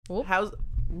Whoop.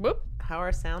 Whoop. How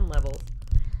are sound levels?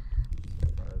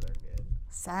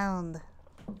 Sound.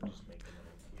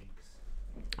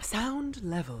 Sound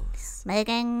levels.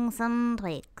 Making some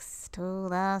tweaks to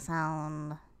the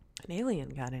sound. An alien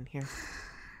got in here.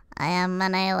 I am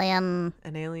an alien.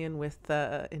 An alien with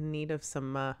in need of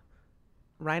some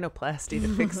rhinoplasty to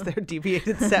fix their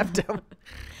deviated septum.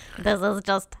 This is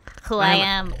just who I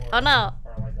am. Oh no.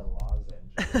 Or like a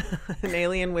lozenge. An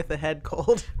alien with a head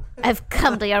cold. I've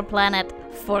come to your planet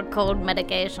for cold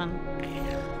medication.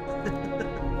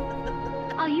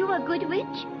 Are you a good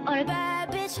witch or a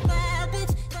bad bitch? Bad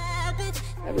bitch, bad bitch.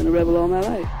 I've been a rebel all my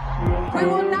life. We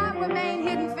will not remain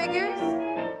hidden figures.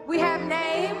 We have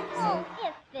names. Oh,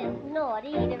 if it's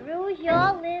naughty to rouge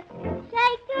your lips,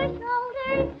 shake your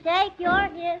shoulders, shake your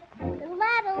hips, and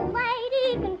let a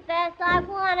lady confess I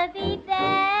wanna be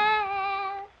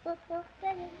bad.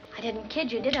 I didn't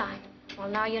kid you, did I? Well,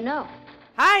 now you know.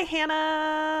 Hi,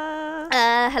 Hannah.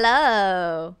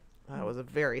 Hello. That was a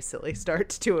very silly start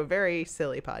to a very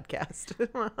silly podcast.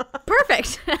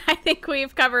 Perfect. I think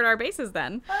we've covered our bases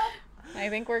then. I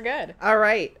think we're good. All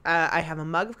right. I have a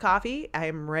mug of coffee. I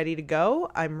am ready to go.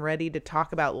 I'm ready to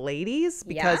talk about ladies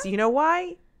because you know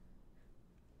why?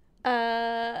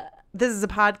 This is a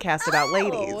podcast about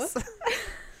ladies.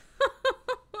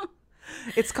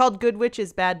 It's called Good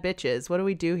Witches, Bad Bitches. What do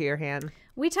we do here, Han?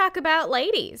 We talk about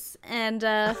ladies and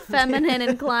feminine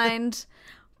inclined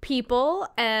people,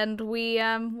 and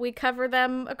we cover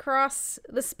them across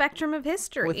the spectrum of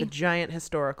history With a giant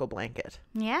historical blanket.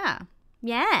 Yeah.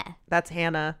 That's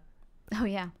Hannah. Oh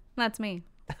yeah, that's me.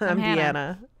 I'm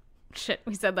Hannah. Deanna. Shit,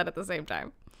 we said that at the same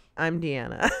time. I'm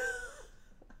Deanna.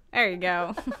 There you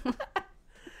go.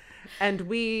 And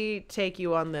we take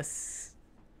you on this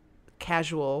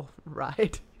casual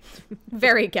ride.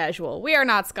 Very casual. We are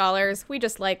not scholars. We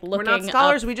just like looking. We're not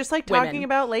scholars. up We just like women. talking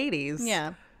about ladies.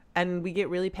 Yeah. And we get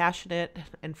really passionate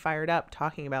and fired up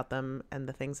talking about them and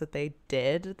the things that they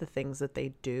did, the things that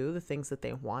they do, the things that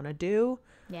they want to do.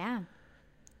 Yeah.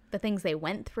 The things they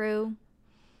went through.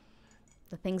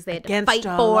 The things they had Against to fight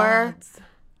all for. odds.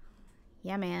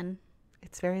 Yeah, man.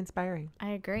 It's very inspiring.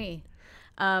 I agree.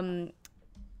 I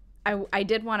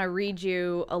did want to read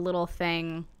you a little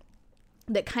thing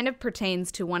that kind of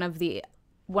pertains to one of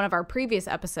our previous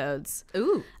episodes.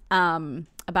 Ooh.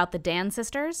 About the Dan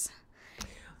sisters.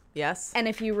 Yes. And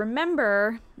if you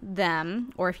remember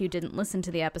them, or if you didn't listen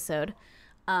to the episode,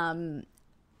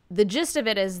 the gist of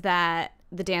it is that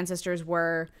the Dan sisters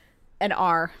were and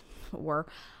are.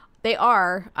 They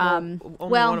are. Only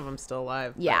one of them's still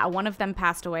alive. Yeah, one of them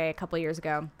passed away a couple years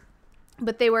ago.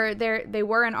 But they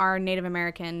were and are Native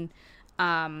American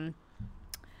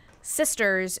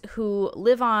sisters who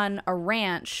live on a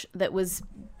ranch that was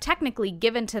technically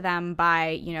given to them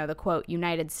by, the quote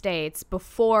United States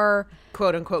before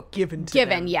quote unquote given to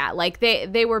them. Yeah, like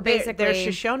they were basically they're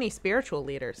Shoshone spiritual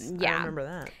leaders. Yeah. I remember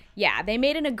that. Yeah, they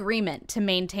made an agreement to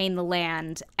maintain the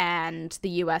land, and the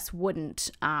U.S. wouldn't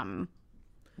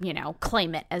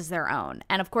claim it as their own.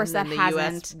 And of course And then that the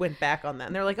hasn't US went back on that.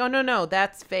 And they're like, oh, no,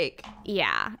 that's fake.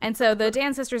 Yeah. And so the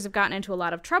Dan sisters have gotten into a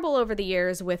lot of trouble over the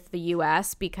years with the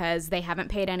U.S. because they haven't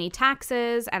paid any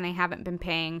taxes and they haven't been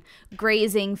paying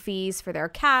grazing fees for their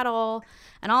cattle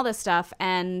and all this stuff.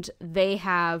 And they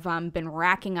have been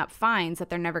racking up fines that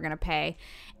they're never going to pay.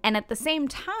 And at the same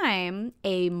time,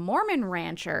 a Mormon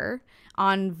rancher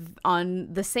on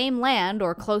the same land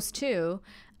or close to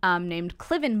named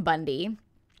Cliven Bundy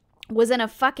was in a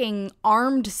fucking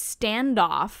armed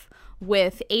standoff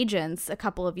with agents a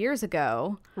couple of years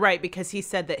ago. Right, because he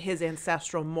said that his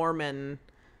ancestral Mormon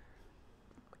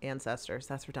ancestors,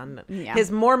 that's redundant. Yeah. His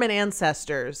Mormon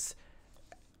ancestors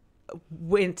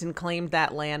went and claimed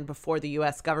that land before the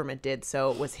U.S. government did, so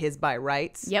it was his by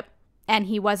rights. Yep. And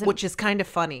he wasn't... Which is kind of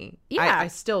funny. Yeah. I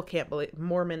still can't believe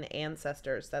Mormon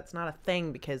ancestors. That's not a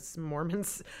thing because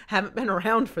Mormons haven't been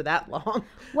around for that long.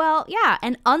 Well, yeah.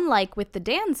 And unlike with the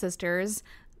Dan sisters,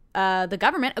 the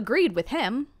government agreed with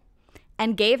him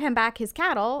and gave him back his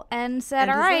cattle and said,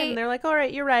 all right. And they're like, all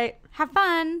right, you're right. Have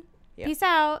fun. Yep. Peace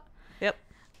out. Yep.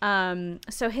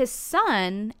 So his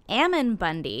son, Ammon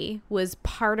Bundy, was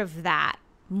part of that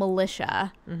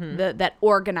militia that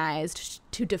organized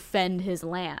to defend his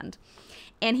land.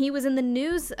 And he was in the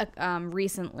news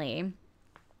recently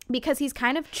because he's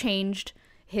kind of changed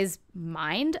his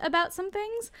mind about some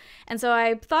things. And so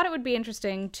I thought it would be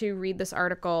interesting to read this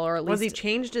article, or at least... Was he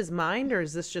changed his mind, or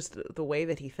is this just the way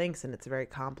that he thinks and it's very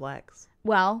complex?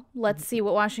 Well, let's see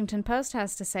what Washington Post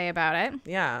has to say about it.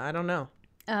 Yeah, I don't know.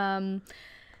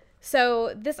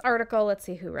 So this article, let's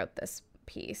see who wrote this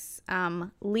piece.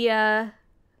 Leah...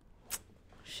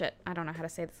 Shit, I don't know how to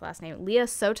say this last name. Leah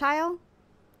Sotile?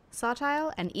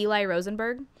 Sawtile and Eli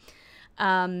Rosenberg.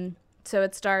 So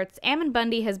it starts, Ammon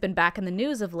Bundy has been back in the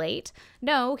news of late.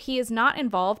 No, he is not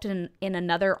involved in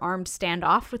another armed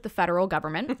standoff with the federal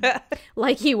government,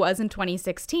 like he was in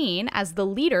 2016 as the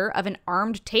leader of an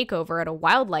armed takeover at a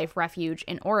wildlife refuge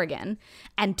in Oregon.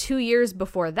 And 2 years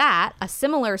before that, a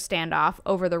similar standoff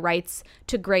over the rights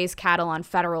to graze cattle on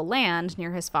federal land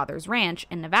near his father's ranch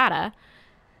in Nevada.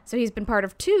 So he's been part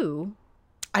of two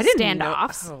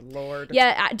standoffs. Oh, Lord.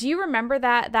 Yeah, do you remember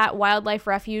that wildlife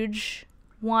refuge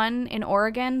one in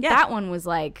Oregon? Yeah. That one was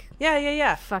like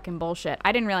Yeah. fucking bullshit.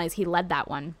 I didn't realize he led that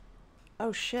one.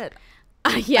 Oh, shit.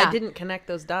 Yeah. I didn't connect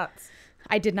those dots.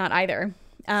 I did not either.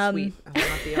 Sweet. I'm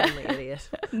not the only idiot.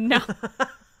 No.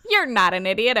 You're not an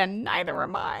idiot, and neither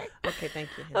am I. Okay, thank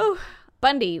you. Oh,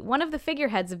 Bundy, one of the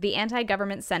figureheads of the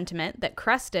anti-government sentiment that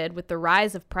crested with the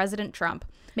rise of President Trump,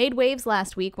 made waves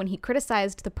last week when he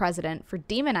criticized the president for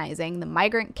demonizing the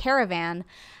migrant caravan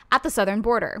at the southern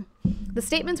border. The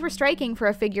statements were striking for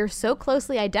a figure so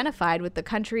closely identified with the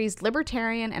country's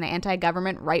libertarian and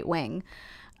anti-government right wing.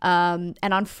 And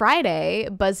on Friday,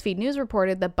 BuzzFeed News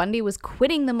reported that Bundy was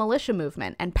quitting the militia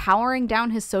movement and powering down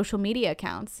his social media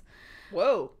accounts.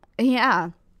 Whoa.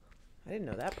 Yeah. I didn't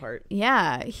know that part.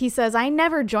 Yeah, he says, I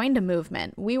never joined a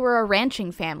movement. We were a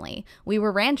ranching family. We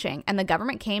were ranching, and the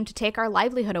government came to take our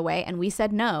livelihood away, and we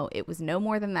said no. It was no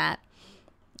more than that.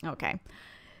 Okay.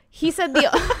 He said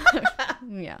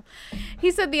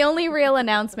He said the only real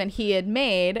announcement he had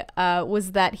made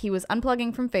was that he was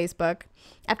unplugging from Facebook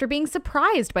after being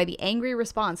surprised by the angry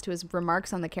response to his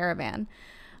remarks on the caravan.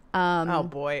 Oh,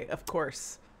 boy. Of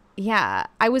course. Yeah,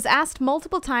 I was asked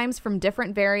multiple times from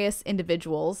different various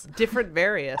individuals. Different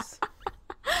various.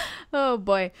 Oh,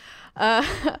 boy.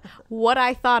 What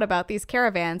I thought about these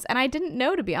caravans. And I didn't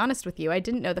know, to be honest with you. I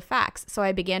didn't know the facts. So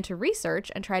I began to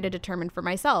research and try to determine for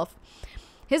myself.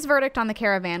 His verdict on the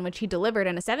caravan, which he delivered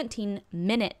in a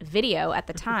 17-minute video at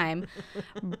the time,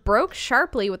 broke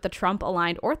sharply with the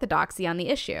Trump-aligned orthodoxy on the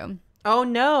issue. Oh,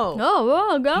 no.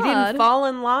 Oh, God. He didn't fall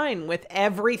in line with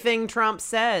everything Trump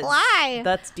says. Why?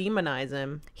 Let's demonize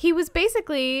him. He was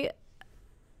basically...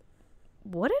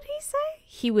 What did he say?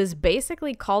 He was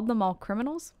basically called them all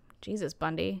criminals? Jesus,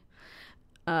 Bundy.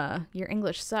 Your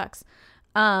English sucks.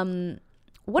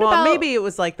 What about... maybe it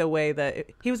was like the way that...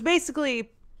 He was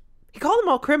basically... He called them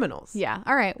all criminals. Yeah,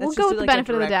 all right. We'll That's go just with the like a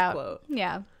benefit of the direct doubt. quote.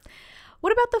 Yeah.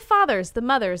 What about the fathers, the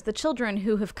mothers, the children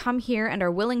who have come here and are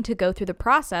willing to go through the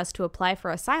process to apply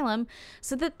for asylum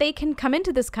so that they can come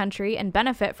into this country and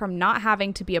benefit from not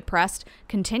having to be oppressed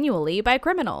continually by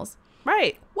criminals?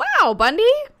 Right. Wow, Bundy,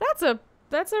 that's a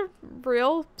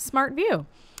real smart view.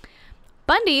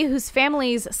 Bundy, whose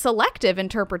family's selective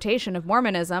interpretation of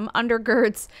Mormonism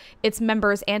undergirds its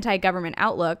members' anti-government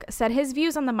outlook, said his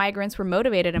views on the migrants were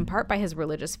motivated in part by his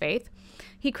religious faith.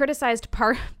 He criticized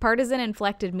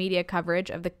partisan-inflected media coverage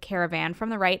of the caravan from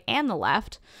the right and the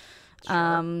left,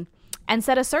 and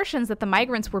said assertions that the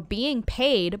migrants were being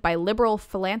paid by liberal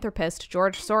philanthropist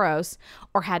George Soros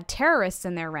or had terrorists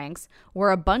in their ranks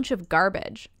were a bunch of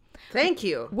garbage. Thank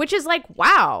you. Which is like,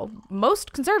 wow,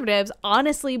 most conservatives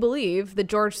honestly believe that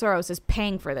George Soros is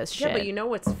paying for this shit. Yeah, but you know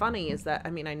what's funny is that,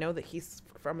 I mean, I know that he's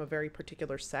from a very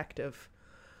particular sect of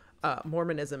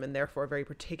Mormonism and therefore a very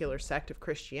particular sect of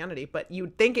Christianity, but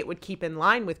you'd think it would keep in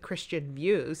line with Christian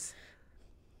views.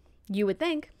 You would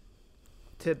think.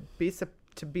 To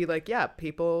be like, yeah,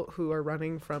 people who are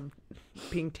running from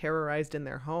being terrorized in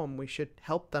their home, we should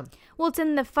help them. Well, it's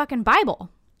in the fucking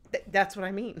Bible. That's what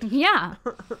I mean. Yeah.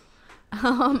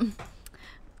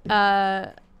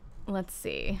 Let's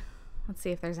see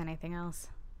if there's anything else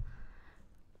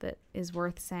that is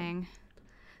worth saying.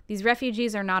 These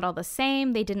refugees are not all the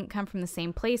same. They didn't come from the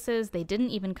same places. They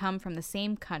didn't even come from the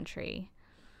same country.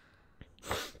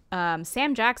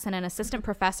 Sam Jackson, an assistant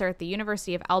professor at the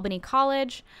University of Albany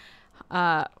College,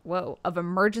 of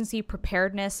emergency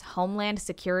preparedness, homeland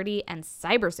security, and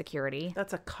cybersecurity.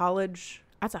 That's a college.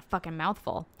 That's a fucking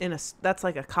mouthful. That's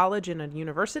like a college in a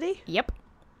university? Yep.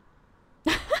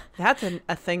 That's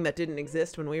a thing that didn't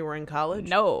exist when we were in college.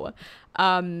 No.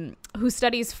 Who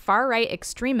studies far-right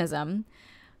extremism,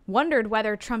 wondered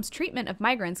whether Trump's treatment of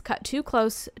migrants cut too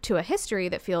close to a history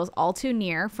that feels all too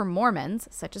near for Mormons,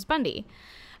 such as Bundy.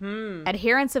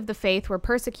 Adherents of the faith were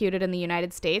persecuted in the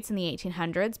United States in the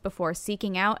 1800s before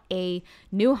seeking out a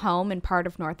new home in a part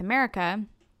of North America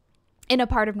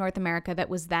that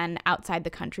was then outside the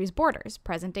country's borders,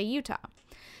 present-day Utah.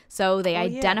 So they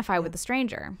identify with the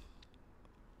stranger.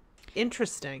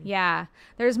 Interesting. Yeah.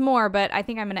 There's more, but I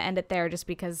think I'm going to end it there just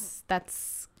because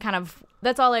that's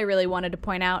all I really wanted to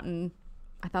point out, and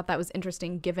I thought that was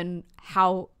interesting given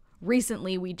how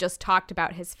recently we just talked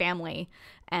about his family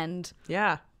and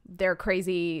Yeah. their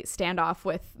crazy standoff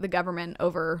with the government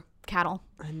over cattle.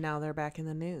 And now they're back in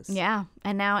the news. Yeah.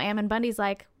 And now Ammon Bundy's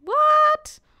like,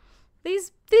 what?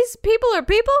 These people are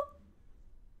people?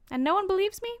 And no one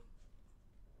believes me?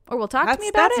 Or will talk to me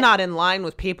about That's it? not in line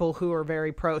with people who are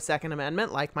very pro Second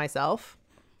Amendment, like myself.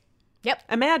 Yep.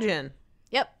 Imagine.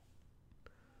 Yep.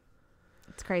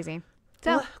 It's crazy.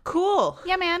 So, Well, cool.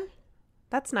 yeah, man.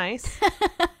 That's nice.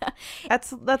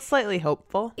 That's slightly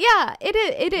hopeful. Yeah, it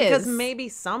is. Because maybe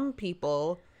some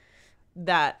people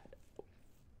that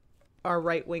are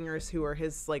right wingers who are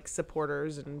his like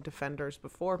supporters and defenders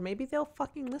before, maybe they'll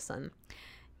fucking listen.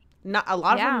 Not a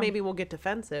lot of Yeah. them maybe will get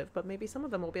defensive, but maybe some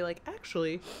of them will be like,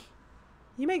 actually,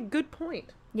 you make a good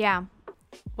point. Yeah.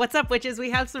 What's up, witches?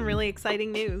 We have some really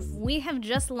exciting news. We have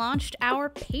just launched our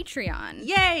Patreon.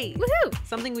 Yay! Woohoo!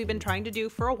 Something we've been trying to do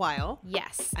for a while,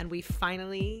 Yes. and we've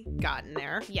finally gotten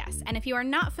there. Yes. And if you are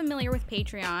not familiar with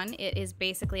Patreon, it is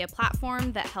basically a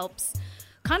platform that helps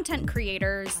content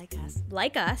creators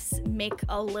like us make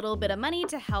a little bit of money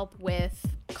to help with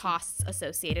costs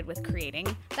associated with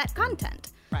creating that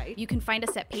content. Right. You can find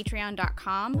us at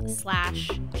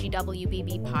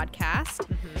patreon.com/GWBB podcast.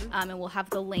 And we'll have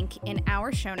the link in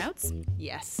our show notes.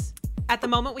 Yes. At the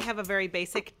moment, we have a very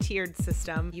basic tiered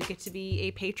system. You get to be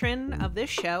a patron of this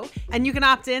show, and you can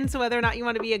opt in to whether or not you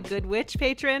want to be a good witch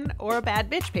patron or a bad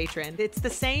bitch patron. It's the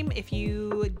same if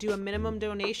you do a minimum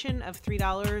donation of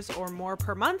 $3 or more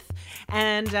per month,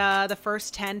 and the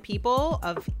first 10 people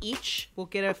of each will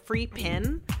get a free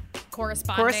pin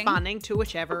corresponding to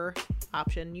whichever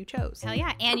option you chose. Hell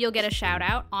yeah. And you'll get a shout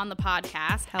out on the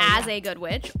podcast Hell as yeah. a good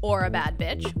witch or a bad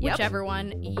bitch, Yep. whichever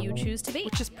one you choose to be.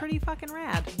 Which is pretty fucking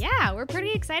rad. Yeah, we're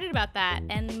pretty excited about that.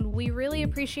 And we really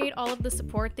appreciate all of the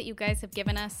support that you guys have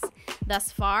given us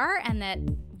thus far and that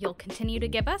you'll continue to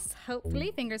give us,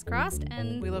 hopefully, fingers crossed.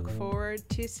 And We look forward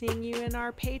to seeing you in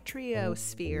our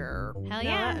Patriosphere. Hell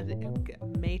yeah.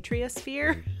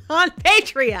 Matriosphere on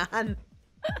Patreon.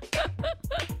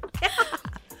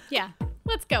 yeah,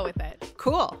 let's go with it.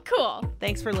 Cool. Cool.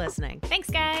 Thanks for listening. Thanks,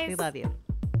 guys. We love you.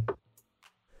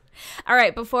 All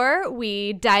right, before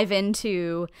we dive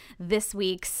into this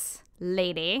week's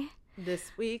lady,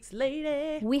 This week's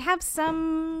lady. we have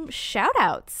some shout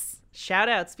outs. Shout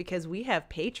outs because we have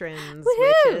patrons,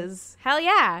 Woohoo! witches, Hell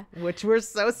yeah. which we're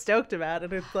so stoked about.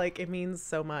 And it's like, it means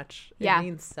so much. Yeah. It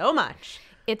means so much.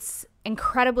 It's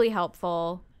incredibly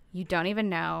helpful. You don't even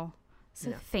know.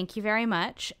 So thank you very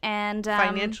much. And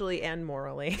Financially and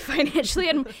morally. financially,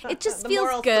 and it just The feels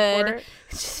moral good. support.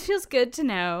 It just feels good to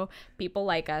know people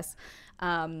like us.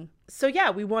 So yeah,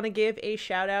 we want to give a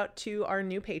shout out to our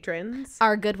new patrons.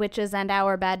 Our good witches and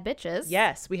our bad bitches.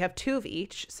 Yes, we have 2 of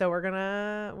each, so we're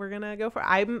gonna go for.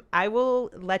 I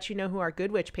will let you know who our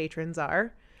good witch patrons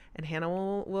are, and Hannah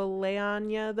will lay on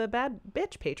you the bad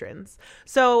bitch patrons.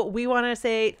 So we want to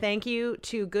say thank you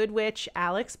to good witch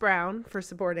Alex Brown for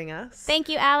supporting us. Thank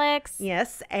you, Alex.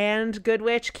 Yes, and good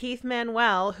witch Keith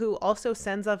Manuel, who also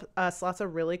sends us lots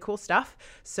of really cool stuff.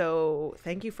 So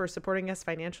thank you for supporting us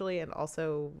financially and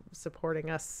also supporting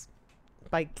us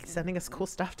by sending us cool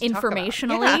stuff to talk about.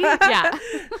 Informationally. Yeah.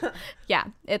 Yeah,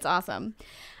 it's awesome.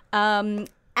 And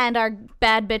our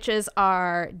bad bitches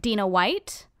are Dina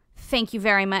White. Thank you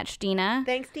very much, Dina.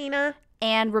 Thanks, Dina.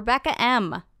 And Rebecca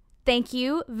M. Thank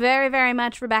you very, very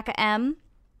much, Rebecca M.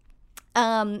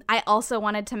 I also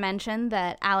wanted to mention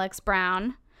that Alex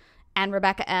Brown and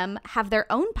Rebecca M have their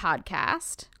own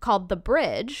podcast called The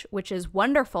Bridge, which is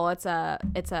wonderful. It's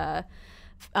a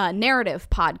narrative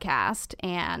podcast,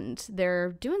 and they're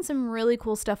doing some really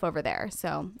cool stuff over there.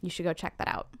 So you should go check that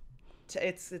out.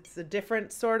 It's a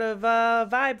different sort of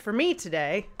vibe for me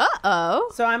today. Uh-oh.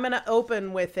 So I'm going to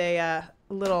open with a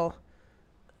little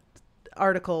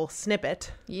article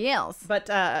snippet. Yes. But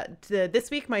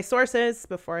this week, my sources,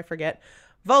 before I forget,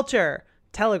 Vulture,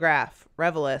 Telegraph,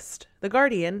 Revelist, The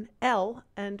Guardian, Elle,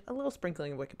 and a little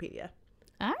sprinkling of Wikipedia.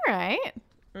 All right.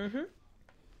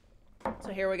 So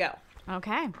here we go.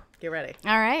 Okay. Get ready.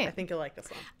 All right. I think you'll like this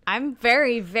one. I'm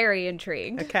very, very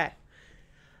intrigued. Okay.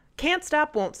 Can't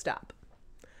stop, won't stop.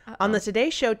 On the Today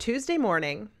Show Tuesday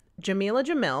morning, Jamila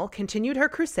Jamil continued her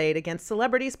crusade against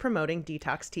celebrities promoting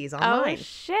detox teas online. Oh,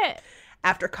 shit.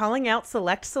 After calling out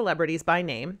select celebrities by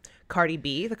name, Cardi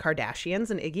B, the Kardashians,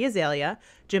 and Iggy Azalea,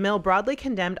 Jamil broadly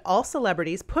condemned all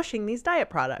celebrities pushing these diet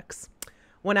products.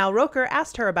 When Al Roker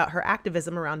asked her about her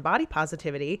activism around body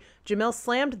positivity, Jamil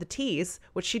slammed the teas,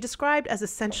 which she described as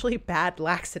essentially bad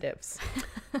laxatives.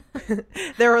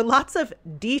 There are lots of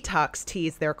detox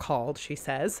teas, they're called, she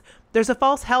says. There's a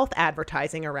false health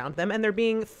advertising around them, and they're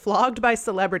being flogged by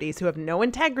celebrities who have no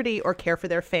integrity or care for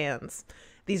their fans.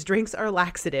 These drinks are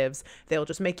laxatives. They'll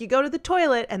just make you go to the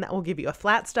toilet, and that will give you a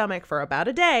flat stomach for about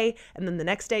a day. And then the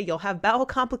next day, you'll have bowel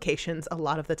complications a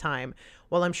lot of the time.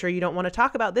 Well, I'm sure you don't want to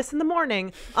talk about this in the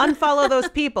morning. Unfollow those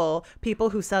people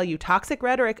who sell you toxic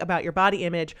rhetoric about your body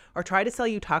image or try to sell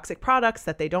you toxic products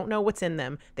that they don't know what's in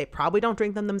them. They probably don't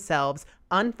drink them themselves.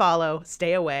 Unfollow,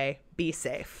 stay away, be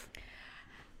safe.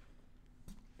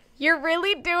 You're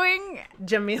really doing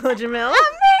Jameela Jamil.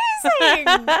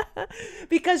 amazing.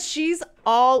 Because she's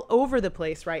all over the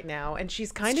place right now, and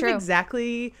she's kind of true.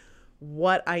 exactly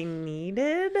what I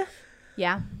needed.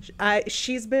 Yeah.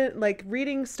 She's been like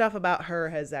reading stuff about her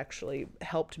has actually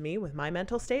helped me with my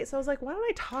mental state. So I was like, why don't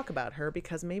I talk about her?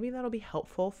 Because maybe that'll be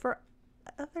helpful for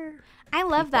other I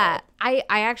love people. that. I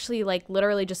actually like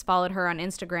literally just followed her on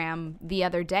Instagram the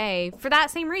other day for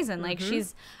that same reason. Like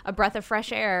she's a breath of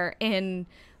fresh air in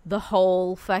the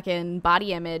whole fucking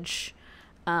body image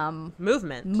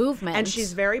movement. And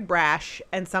she's very brash.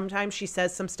 And sometimes she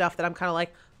says some stuff that I'm kind of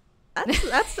like,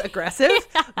 that's aggressive,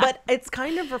 but it's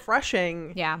kind of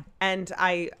refreshing. Yeah. And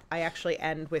I actually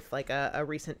end with like a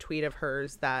recent tweet of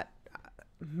hers that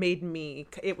made me,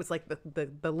 it was like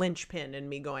the linchpin in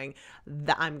me going,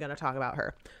 I'm going to talk about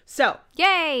her. So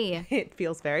Yay. it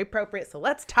feels very appropriate. So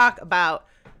let's talk about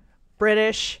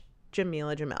British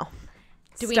Jameela Jamil.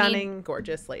 Stunning,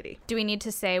 gorgeous lady. Do we need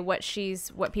to say what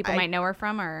people might know her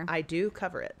from, or? I do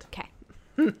cover it. Okay.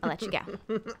 I'll let you go.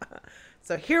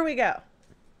 So here we go.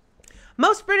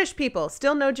 Most British people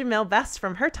still know Jamil best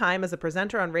from her time as a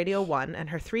presenter on Radio 1 and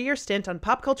her 3-year stint on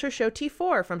pop culture show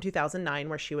T4 from 2009,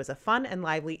 where she was a fun and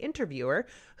lively interviewer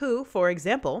who, for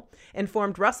example,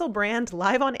 informed Russell Brand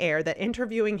live on air that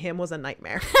interviewing him was a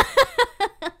nightmare.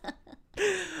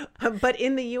 But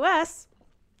in the US,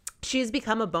 she's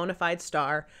become a bona fide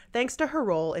star thanks to her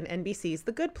role in NBC's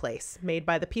The Good Place, made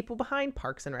by the people behind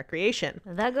Parks and Recreation.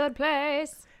 The Good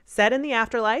Place. Set in the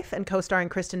afterlife and co-starring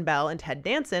Kristen Bell and Ted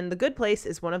Danson, The Good Place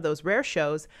is one of those rare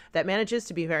shows that manages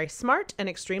to be very smart and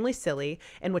extremely silly,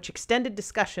 in which extended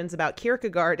discussions about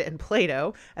Kierkegaard and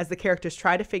Plato, as the characters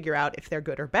try to figure out if they're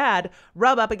good or bad,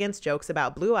 rub up against jokes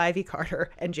about Blue Ivy Carter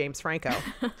and James Franco.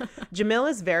 Jamil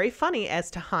is very funny as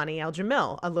Tahani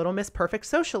Al-Jamil, a Little Miss Perfect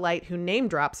socialite who name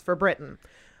drops for Britain.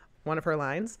 One of her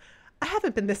lines, I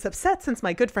haven't been this upset since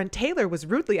my good friend Taylor was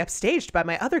rudely upstaged by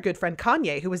my other good friend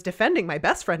Kanye, who was defending my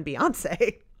best friend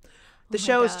Beyonce. The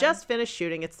show has just finished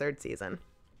shooting its 3rd season.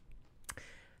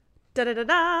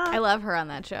 Da-da-da-da. I love her on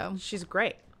that show. She's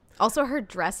great. Also, her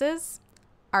dresses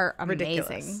are Ridiculous.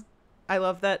 amazing. I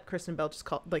love that Kristen Bell just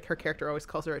her character always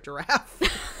calls her a giraffe.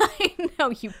 I know,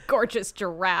 you gorgeous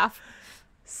giraffe.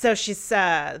 So she's the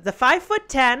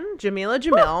 5'10" Jameela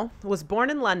Jamil was born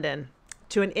in London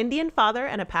to an Indian father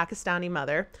and a Pakistani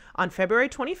mother on February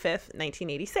 25th,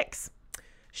 1986.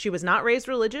 She was not raised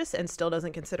religious and still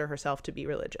doesn't consider herself to be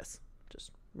religious.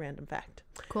 Just random fact.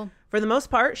 Cool. For the most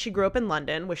part, she grew up in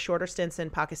London with shorter stints in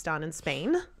Pakistan and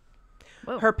Spain.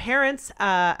 Whoa. Her parents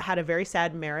had a very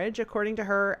sad marriage, according to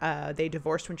her. They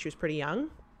divorced when she was pretty young.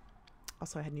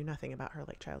 Also, I knew nothing about her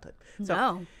childhood. So,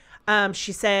 No.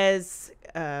 She says,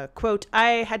 quote,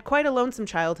 I had quite a lonesome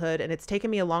childhood, and it's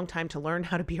taken me a long time to learn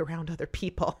how to be around other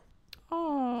people.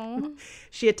 Oh.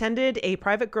 She attended a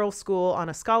private girls' school on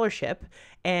a scholarship,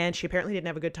 and she apparently didn't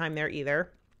have a good time there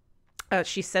either.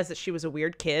 She says that she was a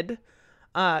weird kid.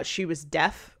 She was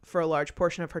deaf for a large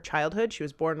portion of her childhood. She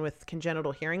was born with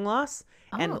congenital hearing loss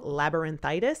and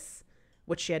labyrinthitis,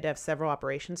 which she had to have several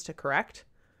operations to correct.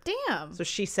 Damn. So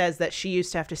she says that she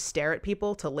used to have to stare at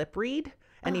people to lip read.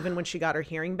 And even when she got her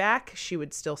hearing back, she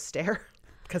would still stare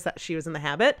because she was in the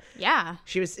habit. Yeah.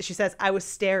 She says, I was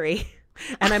starey.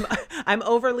 And I'm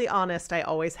overly honest. I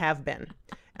always have been.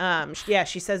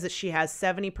 She says that she has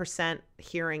 70%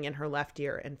 hearing in her left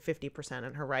ear and 50%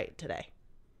 in her right today.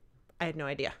 I had no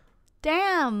idea.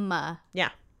 Damn. Yeah.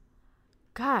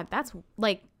 God, that's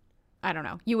I don't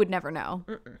know. You would never know.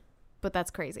 But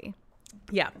that's crazy.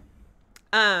 Yeah.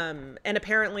 And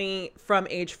apparently from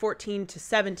age 14 to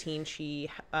 17, she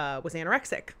was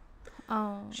anorexic.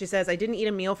 Oh. She says, I didn't eat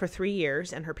a meal for 3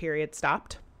 years and her period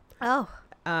stopped. Oh.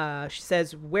 She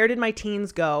says, where did my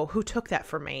teens go? Who took that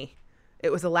from me?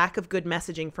 It was a lack of good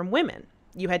messaging from women.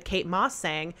 You had Kate Moss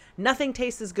saying, nothing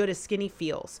tastes as good as skinny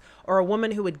feels. Or a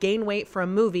woman who would gain weight for a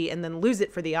movie and then lose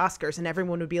it for the Oscars. And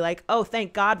everyone would be like, oh,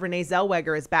 thank God Renee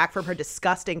Zellweger is back from her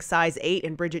disgusting size 8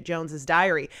 in Bridget Jones's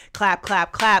Diary. Clap,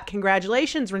 clap, clap.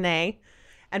 Congratulations, Renee.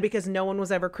 And because no one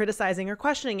was ever criticizing or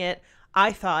questioning it,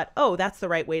 I thought, oh, that's the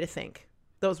right way to think.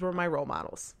 Those were my role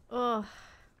models. Oh.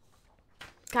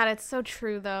 God, it's so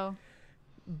true, though.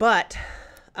 But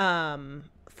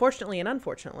fortunately and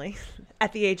unfortunately,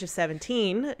 at the age of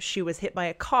 17, she was hit by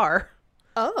a car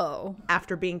Oh.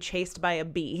 after being chased by a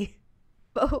bee.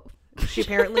 Oh. She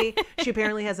apparently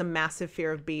has a massive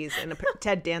fear of bees, and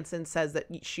Ted Danson says that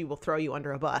she will throw you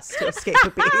under a bus to escape a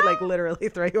bee, like literally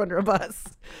throw you under a bus.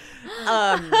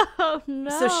 Oh, no.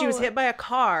 So she was hit by a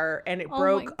car, and it Oh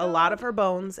broke my a lot of her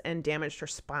bones and damaged her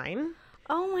spine.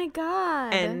 Oh, my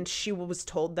God. And she was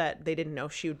told that they didn't know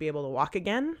if she would be able to walk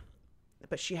again,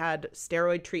 but she had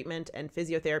steroid treatment and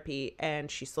physiotherapy, and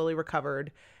she slowly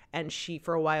recovered, and she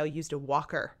for a while used a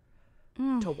walker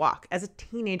to walk as a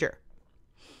teenager.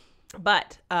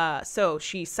 But so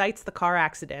she cites the car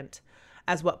accident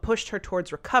as what pushed her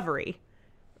towards recovery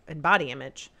and body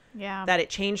image. Yeah. That it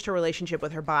changed her relationship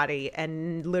with her body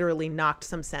and literally knocked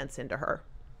some sense into her.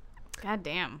 God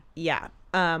damn. Yeah.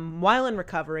 While in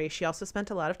recovery, she also spent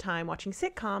a lot of time watching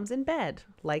sitcoms in bed,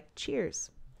 like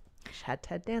Cheers, which had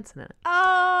Ted Danson in it.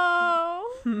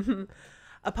 Oh.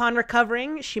 Upon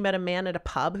recovering, she met a man at a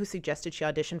pub who suggested she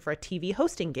audition for a TV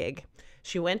hosting gig.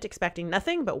 She went expecting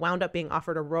nothing, but wound up being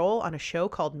offered a role on a show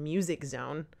called Music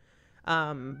Zone.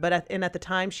 But at the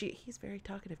time, he's very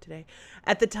talkative today.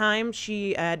 At the time,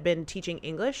 she had been teaching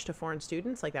English to foreign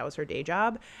students, like that was her day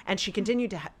job. And she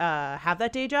continued to have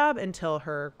that day job until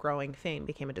her growing fame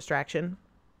became a distraction.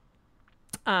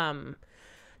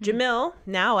 Jamil,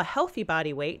 now a healthy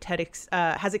body weight,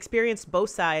 has experienced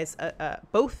both sides,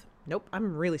 Nope,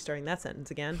 I'm really starting that sentence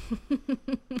again.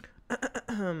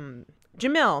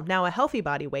 Jamil, now a healthy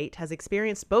body weight, has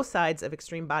experienced both sides of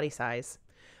extreme body size.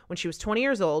 When she was 20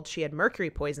 years old, she had mercury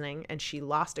poisoning and she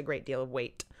lost a great deal of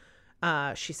weight.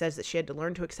 She says that she had to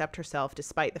learn to accept herself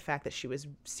despite the fact that she was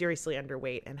seriously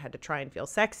underweight and had to try and feel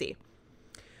sexy.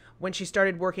 When she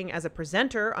started working as a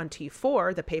presenter on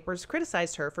T4, the papers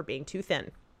criticized her for being too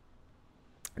thin.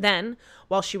 Then,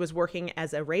 while she was working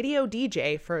as a radio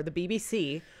DJ for the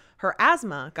BBC, her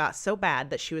asthma got so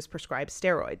bad that she was prescribed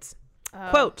steroids.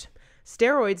 Quote,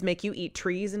 "Steroids make you eat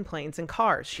trees and planes and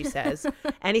cars," she says.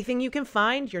 "Anything you can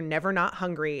find, you're never not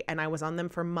hungry." And I was on them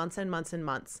for months and months and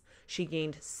months. She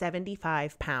gained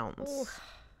 75 pounds. Oof.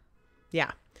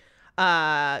 Yeah.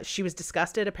 She was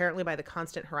disgusted, apparently, by the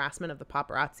constant harassment of the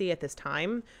paparazzi at this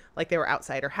time. Like, they were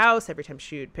outside her house every time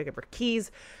she would pick up her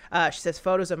keys. She says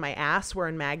photos of my ass were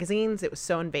in magazines. It was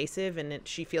so invasive, and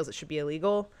she feels it should be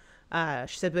illegal.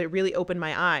 She said, but it really opened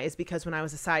my eyes because when I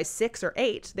was a size 6 or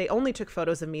 8, they only took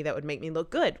photos of me that would make me look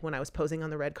good when I was posing on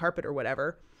the red carpet or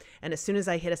whatever. And as soon as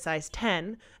I hit a size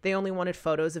 10, they only wanted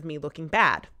photos of me looking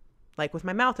bad, like with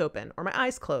my mouth open or my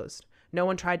eyes closed. No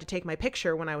one tried to take my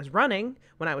picture when I was running,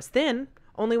 when I was thin,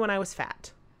 only when I was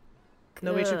fat.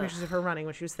 Nobody took pictures of her running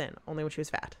when she was thin, only when she was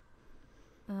fat.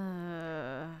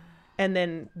 And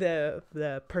then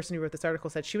the person who wrote this article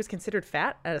said she was considered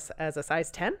fat as a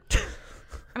size 10.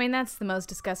 I mean, that's the most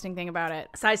disgusting thing about it.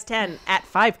 Size 10 at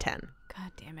 5'10".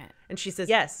 God damn it. And she says,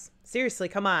 yes, seriously,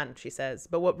 come on, she says.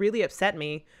 But what really upset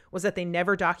me was that they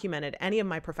never documented any of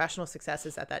my professional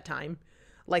successes at that time.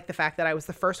 Like the fact that I was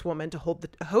the first woman to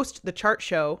host the chart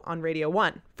show on Radio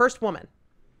 1. First woman.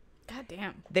 God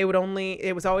damn.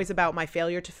 It was always about my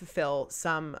failure to fulfill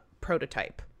some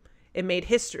prototype. It made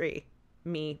history,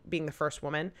 me being the first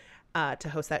woman to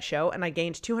host that show, and I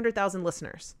gained 200,000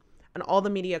 listeners. And all the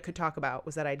media could talk about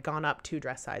was that I'd gone up 2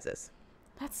 dress sizes.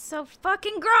 That's so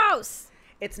fucking gross.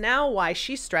 It's now why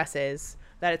she stresses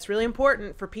that it's really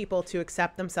important for people to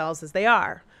accept themselves as they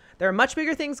are. There are much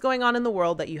bigger things going on in the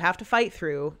world that you have to fight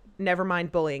through, never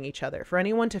mind bullying each other. For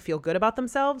anyone to feel good about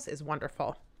themselves is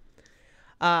wonderful.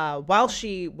 While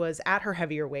she was at her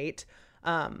heavier weight,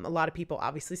 a lot of people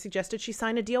obviously suggested she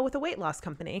sign a deal with a weight loss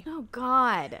company. Oh,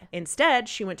 God. Instead,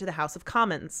 she went to the House of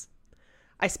Commons.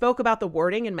 I spoke about the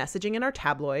wording and messaging in our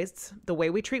tabloids, the way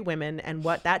we treat women, and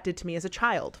what that did to me as a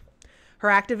child.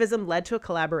 Her activism led to a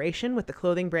collaboration with the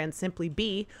clothing brand Simply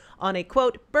Be on a,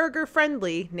 quote,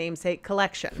 burger-friendly namesake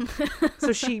collection.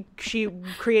 So she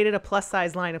created a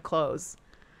plus-size line of clothes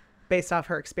based off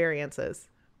her experiences.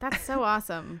 That's so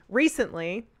awesome.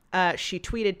 Recently, she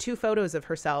tweeted 2 photos of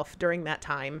herself during that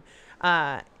time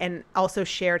and also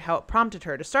shared how it prompted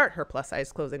her to start her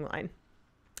plus-size clothing line.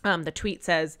 The tweet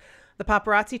says, "The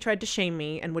paparazzi tried to shame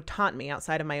me and would taunt me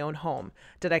outside of my own home.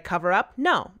 Did I cover up?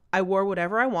 No. I wore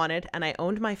whatever I wanted, and I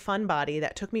owned my fun body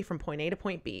that took me from point A to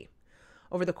point B.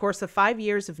 Over the course of 5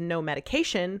 years of no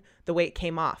medication, the weight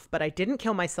came off, but I didn't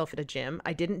kill myself at a gym.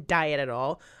 I didn't diet at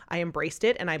all. I embraced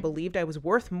it, and I believed I was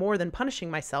worth more than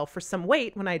punishing myself for some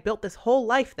weight when I had built this whole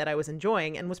life that I was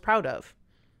enjoying and was proud of."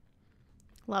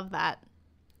 Love that.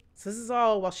 So this is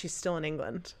all while she's still in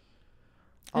England.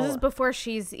 This is before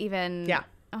she's even... Yeah.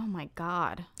 Oh, my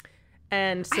God.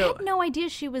 And so... I had no idea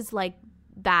she was, like,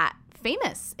 that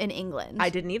famous in England. I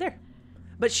didn't either.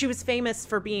 But she was famous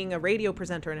for being a radio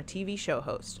presenter and a TV show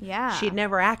host. Yeah. She'd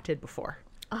never acted before.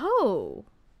 Oh,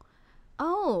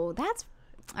 that's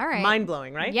all right.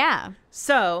 Mind-blowing, right? Yeah.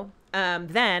 So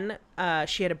then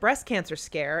she had a breast cancer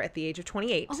scare at the age of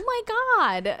 28. Oh my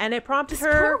God. And it prompted This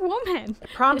her poor woman.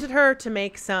 to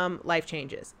make some life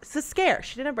changes. It's a scare.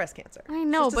 She didn't have breast cancer. I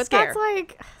know, It's just a but scare. that's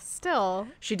like still.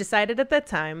 She decided at that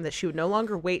time that she would no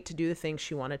longer wait to do the things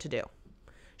she wanted to do.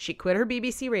 She quit her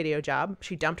BBC radio job,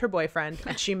 she dumped her boyfriend,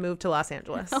 and she moved to Los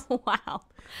Angeles. Oh,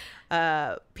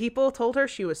 wow. People told her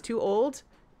she was too old,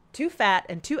 too fat,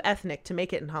 and too ethnic to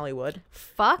make it in Hollywood.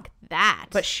 Fuck that.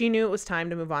 But she knew it was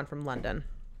time to move on from London.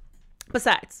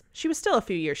 Besides, she was still a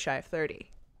few years shy of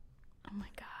 30. oh my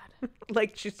God.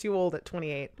 Like, she's too old at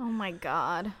 28. Oh my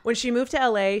God. When she moved to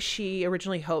LA, she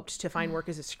originally hoped to find work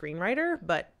as a screenwriter,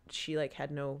 but she like had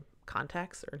no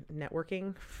contacts or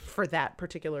networking for that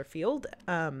particular field.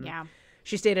 Yeah.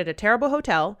 She stayed at a terrible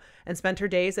hotel and spent her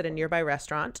days at a nearby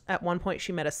restaurant. At one point,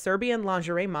 she met a Serbian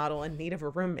lingerie model in need of a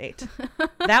roommate.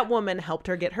 That woman helped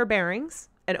her get her bearings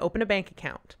and open a bank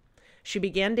account. She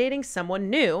began dating someone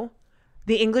new,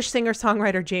 the English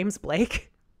singer-songwriter James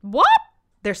Blake. What?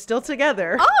 They're still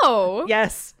together. Oh.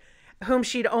 Yes. Whom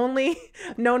she'd only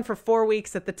known for 4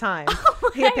 weeks at the time.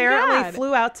 He my apparently God.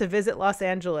 flew out to visit Los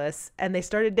Angeles and they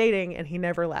started dating and he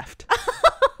never left.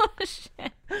 Oh,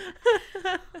 shit.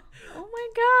 Oh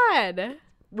my God.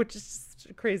 Which is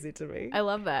crazy to me. I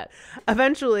love that.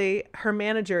 Eventually, her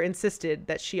manager insisted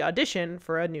that she audition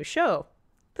for a new show,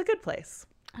 The Good Place.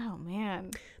 Oh, man.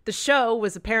 The show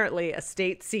was apparently a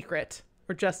state secret,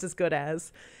 or just as good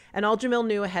as. And all Jamil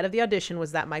knew ahead of the audition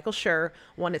was that Michael Schur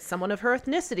wanted someone of her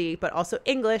ethnicity, but also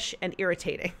English and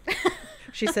irritating.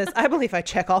 She says, I believe I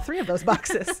check all three of those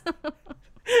boxes.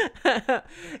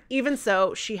 Even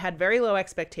so, she had very low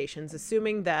expectations,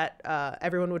 assuming that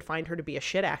everyone would find her to be a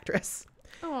shit actress,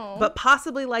 but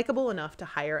possibly likable enough to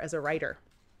hire as a writer.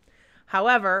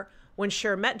 However, when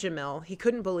Schur met Jamil, he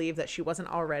couldn't believe that she wasn't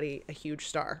already a huge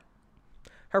star.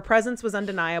 Her presence was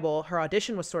undeniable. Her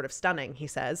audition was sort of stunning, he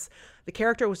says. The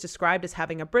character was described as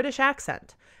having a British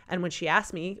accent. And when she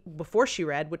asked me, before she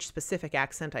read, which specific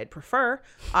accent I'd prefer,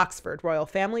 Oxford, Royal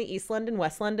Family, East London,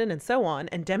 West London, and so on,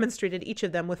 and demonstrated each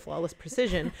of them with flawless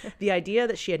precision, the idea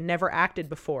that she had never acted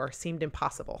before seemed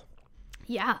impossible.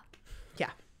 Yeah.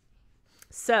 Yeah.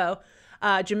 So,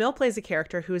 Jamil plays a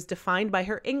character who is defined by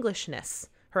her Englishness.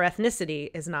 Her ethnicity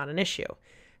is not an issue.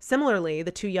 Similarly,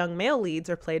 the two young male leads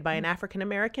are played by an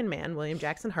African-American man, William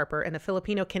Jackson Harper, and a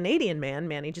Filipino-Canadian man,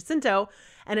 Manny Jacinto,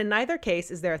 and in neither case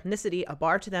is their ethnicity a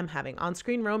bar to them having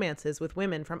on-screen romances with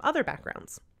women from other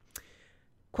backgrounds.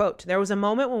 Quote, there was a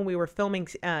moment when we were filming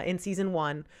in season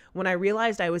 1 when I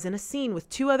realized I was in a scene with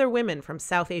two other women from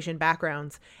South Asian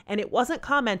backgrounds, and it wasn't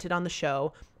commented on the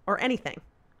show or anything.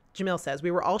 Jamil says,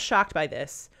 we were all shocked by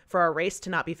this, for our race to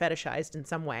not be fetishized in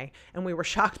some way, and we were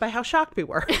shocked by how shocked we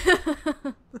were.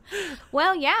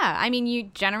 Well, yeah. I mean, you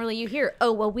hear,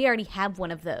 oh, well, we already have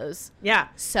one of those. Yeah.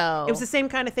 So It was the same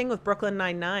kind of thing with Brooklyn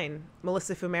Nine-Nine.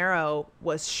 Melissa Fumero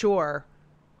was sure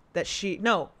that it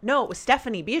was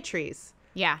Stephanie Beatriz,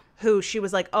 yeah. who she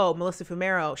was like, oh, Melissa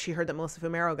Fumero, she heard that Melissa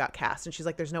Fumero got cast, and she's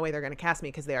like, there's no way they're going to cast me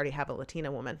because they already have a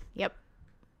Latina woman. Yep.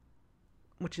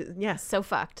 Which is, yes. So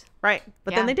fucked. Right.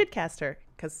 But Yeah. then they did cast her,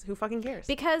 because who fucking cares?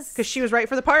 Because Because she was right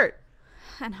for the part.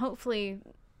 and hopefully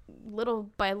little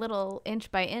by little,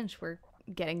 inch by inch, we're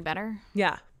getting better.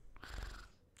 Yeah.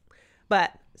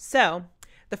 But, so,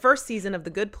 the first season of The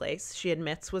Good Place, she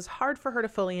admits, was hard for her to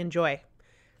fully enjoy.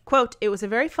 Quote, it was a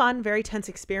very fun, very tense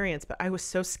experience, but I was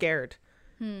so scared.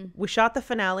 We shot the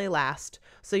finale last,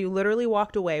 so you literally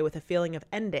walked away with a feeling of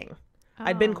ending.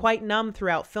 I'd been quite numb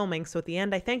throughout filming, so at the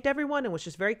end I thanked everyone and was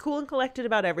just very cool and collected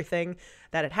about everything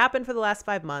that had happened for the last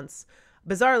 5 months.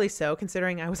 Bizarrely so,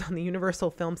 considering I was on the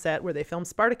Universal film set where they filmed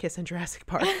Spartacus and Jurassic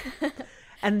Park.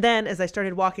 And then as I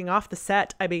started walking off the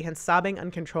set, I began sobbing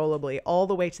uncontrollably all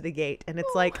the way to the gate, and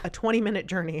it's like a 20-minute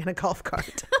journey in a golf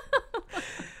cart.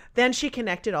 Then she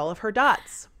connected all of her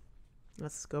dots.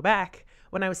 Let's go back.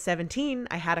 When I was 17,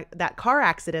 I had that car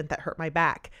accident that hurt my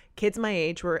back. Kids my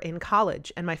age were in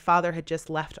college, and my father had just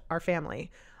left our family.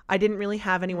 I didn't really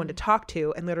have anyone to talk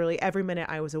to, and literally every minute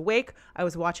I was awake, I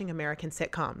was watching American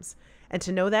sitcoms. And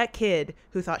to know that kid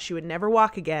who thought she would never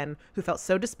walk again, who felt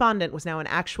so despondent, was now in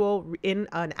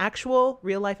an actual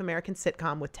real-life American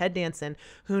sitcom with Ted Danson,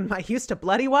 whom I used to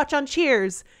bloody watch on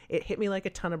Cheers, it hit me like a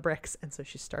ton of bricks, and so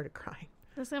she started crying.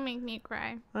 This is gonna make me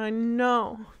cry. I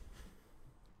know.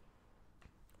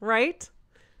 Right?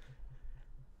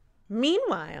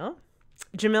 Meanwhile,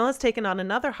 Jamil has taken on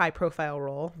another high-profile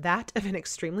role, that of an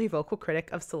extremely vocal critic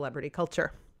of celebrity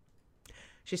culture.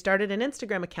 She started an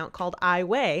Instagram account called I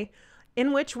Weigh,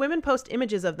 in which women post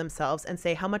images of themselves and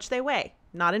say how much they weigh,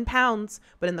 not in pounds,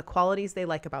 but in the qualities they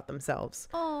like about themselves.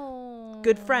 Oh.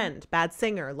 Good friend, bad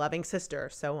singer, loving sister,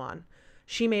 so on.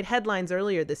 She made headlines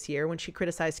earlier this year when she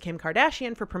criticized Kim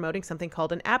Kardashian for promoting something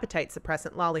called an appetite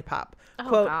suppressant lollipop. Oh,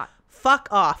 Quote, God. "Fuck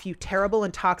off, you terrible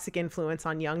and toxic influence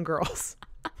on young girls."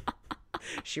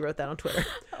 She wrote that on Twitter.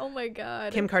 Oh my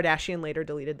God. Kim Kardashian later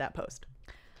deleted that post.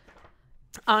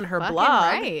 On her Fucking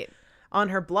blog, right. On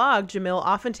her blog, Jamil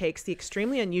often takes the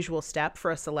extremely unusual step for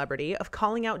a celebrity of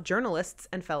calling out journalists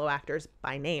and fellow actors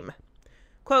by name.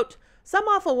 Quote, "Some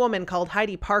awful woman called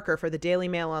Heidi Parker for the Daily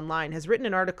Mail Online has written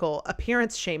an article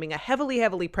appearance shaming a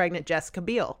heavily pregnant Jessica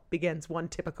Biel," begins one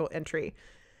typical entry.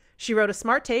 She wrote a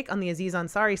smart take on the Aziz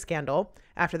Ansari scandal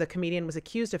after the comedian was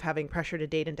accused of having pressured a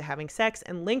date into having sex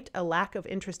and linked a lack of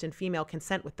interest in female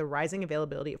consent with the rising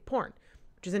availability of porn,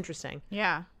 which is interesting.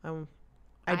 Yeah.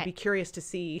 I'd be curious to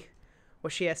see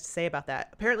what she has to say about that.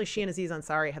 Apparently she and Aziz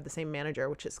Ansari have the same manager,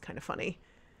 which is kind of funny.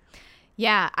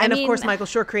 Yeah. And of course, Michael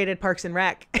Schur created Parks and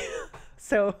Rec.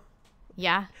 So,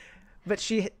 Yeah. but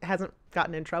she hasn't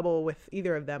gotten in trouble with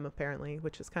either of them, apparently,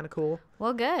 which is kind of cool.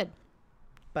 Well, good.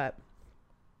 But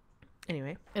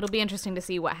anyway. It'll be interesting to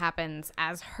see what happens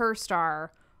as her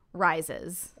star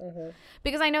rises.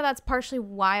 Because I know that's partially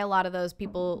why a lot of those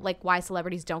people, like why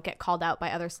celebrities don't get called out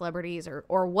by other celebrities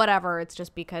or whatever. It's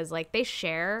just because like they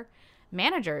share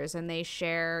managers and they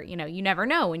share, you know, you never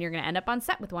know when you're going to end up on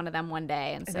set with one of them one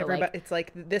day. And so everybody, like, it's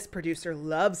like this producer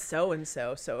loves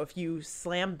so-and-so. So if you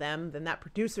slam them, then that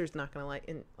producer's not going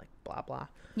to like blah, blah.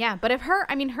 yeah. But if her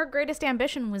greatest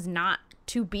ambition was not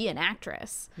to be an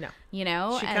actress. No. You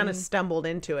know? She kind of stumbled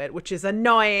into it, which is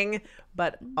annoying,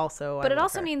 but also But it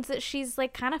also means that she's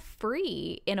like kind of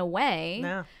free in a way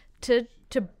Yeah. to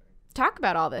talk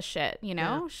about all this shit, you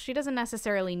know? She doesn't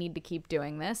necessarily need to keep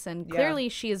doing this, and clearly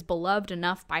she is beloved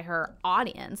enough by her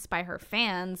audience, by her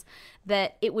fans,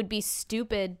 that it would be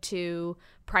stupid to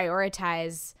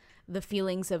prioritize the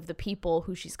feelings of the people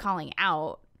who she's calling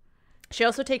out. She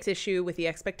also takes issue with the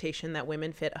expectation that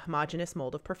women fit a homogenous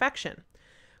mold of perfection.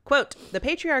 Quote, "The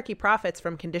patriarchy profits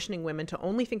from conditioning women to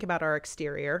only think about our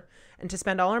exterior and to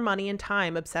spend all our money and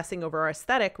time obsessing over our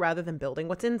aesthetic rather than building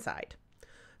what's inside.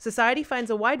 Society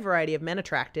finds a wide variety of men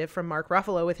attractive, from Mark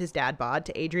Ruffalo with his dad bod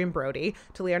to Adrian Brody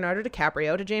to Leonardo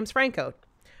DiCaprio to James Franco.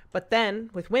 But then,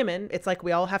 with women, it's like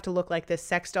we all have to look like this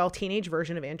sex doll teenage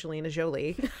version of Angelina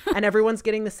Jolie, and everyone's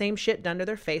getting the same shit done to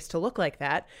their face to look like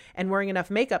that, and wearing enough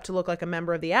makeup to look like a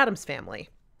member of the Addams Family.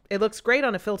 It looks great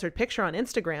on a filtered picture on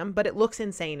Instagram, but it looks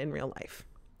insane in real life."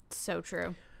 So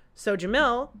true. So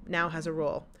Jamil now has a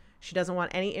rule. She doesn't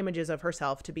want any images of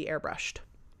herself to be airbrushed.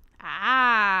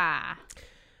 Ah.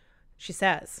 She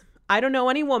says, "I don't know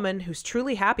any woman who's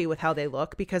truly happy with how they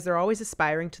look because they're always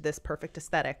aspiring to this perfect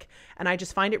aesthetic, and I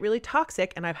just find it really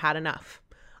toxic and I've had enough.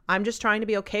 I'm just trying to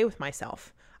be okay with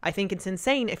myself. I think it's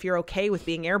insane if you're okay with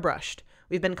being airbrushed.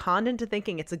 We've been conned into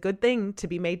thinking it's a good thing to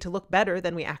be made to look better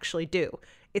than we actually do.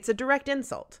 It's a direct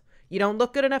insult. You don't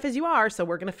look good enough as you are, so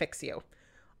we're going to fix you.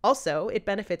 Also, it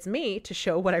benefits me to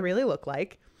show what I really look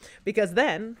like, because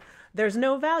then there's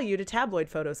no value to tabloid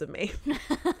photos of me.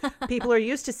 People are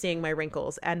used to seeing my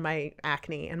wrinkles and my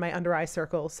acne and my under eye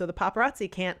circles, so the paparazzi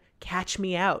can't catch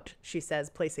me out," she says,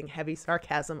 placing heavy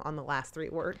sarcasm on the last three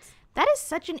words. That is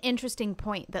such an interesting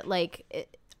point that like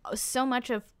so much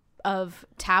of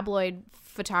tabloid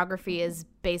photography is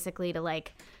basically to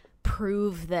like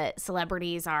prove that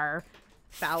celebrities are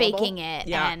Fallible. faking it.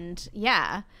 Yeah. And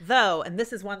yeah. Though, and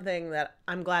this is one thing that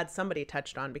I'm glad somebody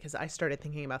touched on because I started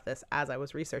thinking about this as I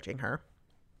was researching her.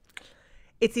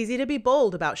 It's easy to be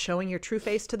bold about showing your true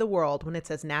face to the world when it's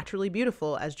as naturally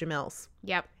beautiful as Jamil's.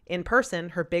 Yep. In person,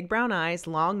 her big brown eyes,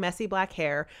 long, messy black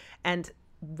hair, and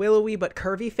willowy but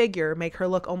curvy figure make her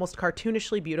look almost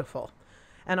cartoonishly beautiful.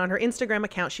 And on her Instagram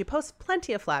account, she posts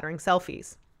plenty of flattering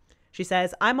selfies. She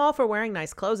says, "I'm all for wearing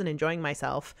nice clothes and enjoying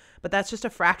myself, but that's just a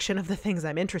fraction of the things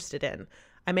I'm interested in.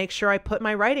 I make sure I put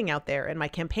my writing out there and my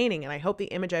campaigning, and I hope the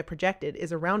image I projected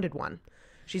is a rounded one."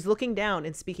 She's looking down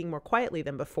and speaking more quietly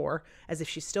than before, as if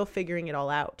she's still figuring it all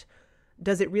out.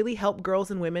 Does it really help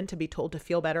girls and women to be told to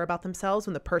feel better about themselves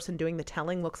when the person doing the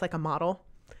telling looks like a model?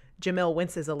 Jamil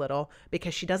winces a little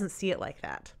because she doesn't see it like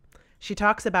that. She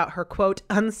talks about her, quote,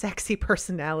 unsexy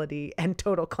personality and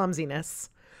total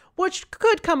clumsiness, which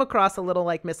could come across a little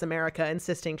like Miss America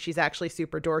insisting she's actually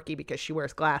super dorky because she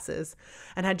wears glasses.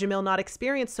 And had Jamil not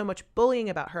experienced so much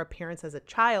bullying about her appearance as a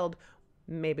child,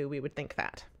 maybe we would think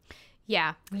that.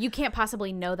 Yeah. You can't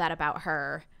possibly know that about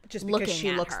her Just because looking she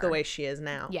at looks her. the way she is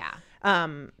now. Yeah.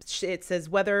 It says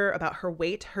whether about her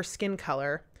weight, her skin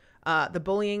color, The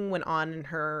bullying went on in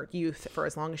her youth for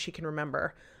as long as she can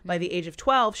remember. By the age of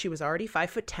 12, she was already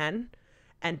 5'10"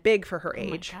 and big for her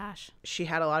age. Oh my gosh. She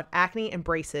had a lot of acne and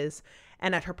braces.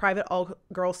 And at her private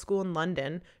all-girls school in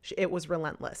London, it was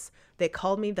relentless. They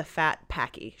called me the fat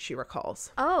Packy, she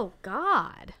recalls. Oh,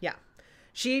 God. Yeah.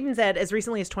 She even said as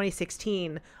recently as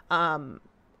 2016,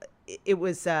 it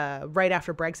was right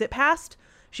after Brexit passed.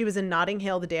 She was in Notting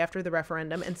Hill the day after the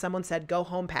referendum, and someone said, "Go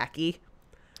home, Packy."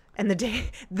 And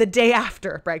the day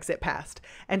after Brexit passed.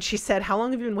 And she said, "How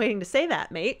long have you been waiting to say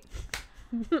that, mate?"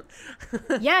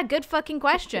 Yeah, good fucking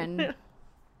question.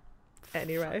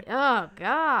 Anyway. Oh,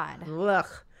 God.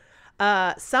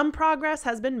 Ugh. Some progress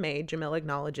has been made, Jamil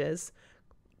acknowledges,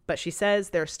 but she says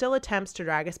there are still attempts to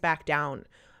drag us back down.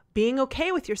 Being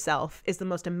okay with yourself is the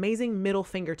most amazing middle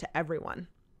finger to everyone.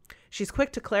 She's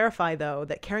quick to clarify, though,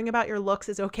 that caring about your looks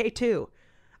is okay, too.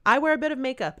 I wear a bit of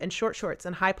makeup and short shorts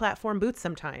and high platform boots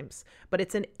sometimes, but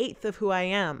it's an eighth of who I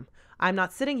am. I'm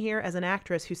not sitting here as an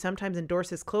actress who sometimes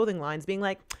endorses clothing lines being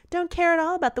like, don't care at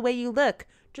all about the way you look.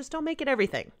 Just don't make it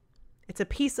everything. It's a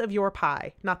piece of your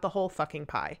pie, not the whole fucking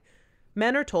pie.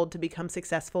 Men are told to become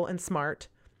successful and smart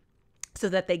so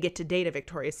that they get to date a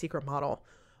Victoria's Secret model.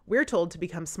 We're told to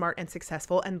become smart and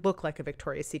successful and look like a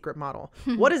Victoria's Secret model.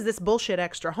 What is this bullshit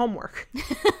extra homework?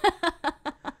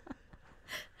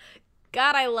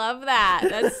 God, I love that.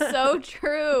 That's so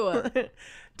true.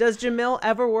 Does Jamil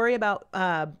ever worry about,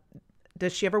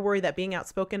 does she ever worry that being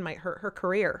outspoken might hurt her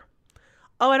career?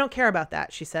 Oh, I don't care about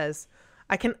that, she says.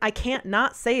 I can't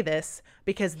not say this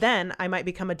because then I might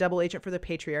become a double agent for the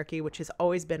patriarchy, which has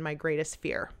always been my greatest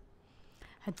fear.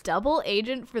 A double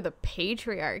agent for the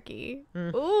patriarchy.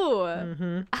 Ooh.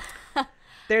 Mm-hmm.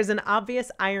 There's an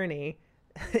obvious irony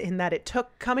in that it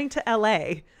took coming to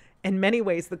LA, in many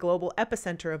ways the global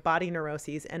epicenter of body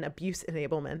neuroses and abuse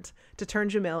enablement, to turn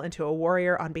Jamil into a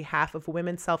warrior on behalf of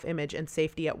women's self-image and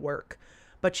safety at work.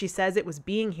 But she says it was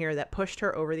being here that pushed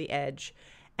her over the edge.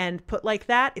 And put like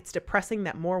that, it's depressing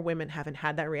that more women haven't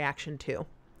had that reaction too.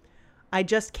 I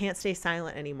just can't stay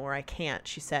silent anymore. I can't,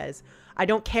 she says. I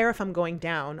don't care if I'm going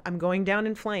down. I'm going down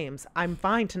in flames. I'm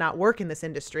fine to not work in this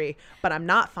industry, but I'm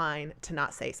not fine to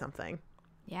not say something.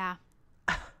 Yeah.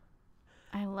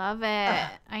 I love it.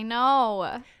 I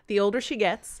know. The older she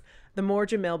gets, the more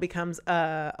Jamil becomes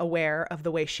aware of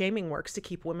the way shaming works to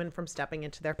keep women from stepping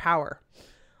into their power.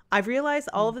 I've realized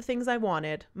all of the things I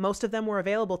wanted, most of them were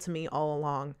available to me all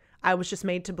along. I was just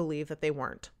made to believe that they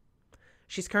weren't.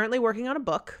 She's currently working on a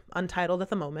book, untitled at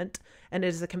the moment, and it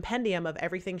is a compendium of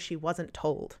everything she wasn't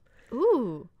told.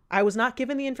 Ooh. I was not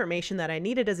given the information that I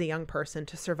needed as a young person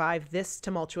to survive this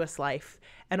tumultuous life,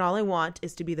 and all I want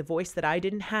is to be the voice that I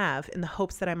didn't have in the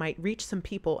hopes that I might reach some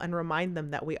people and remind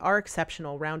them that we are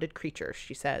exceptional, rounded creatures,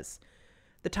 she says.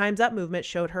 The Time's Up movement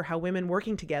showed her how women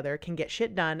working together can get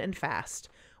shit done and fast.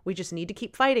 We just need to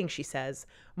keep fighting, she says.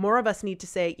 More of us need to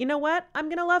say, you know what? I'm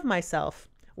going to love myself.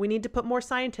 We need to put more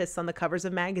scientists on the covers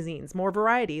of magazines, more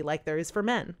variety like there is for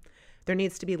men. There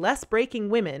needs to be less breaking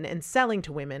women and selling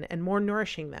to women and more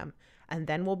nourishing them. And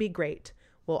then we'll be great.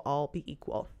 We'll all be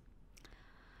equal.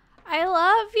 I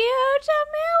love you,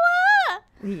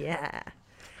 Jamila. Yeah.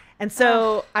 And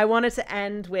so I wanted to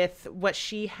end with what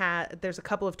she had. There's a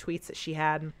couple of tweets that she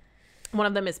had. One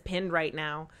of them is pinned right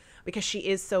now because she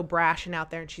is so brash and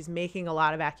out there, and she's making a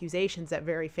lot of accusations at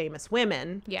very famous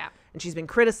women. Yeah. And she's been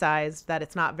criticized that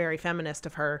it's not very feminist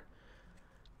of her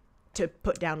to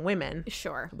put down women.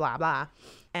 Sure. Blah, blah.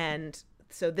 And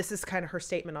so this is kind of her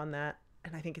statement on that.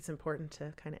 And I think it's important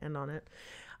to kind of end on it.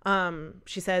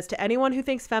 She says, to anyone who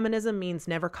thinks feminism means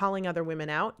never calling other women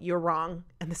out, you're wrong.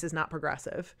 And this is not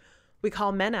progressive. We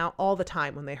call men out all the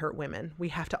time when they hurt women. We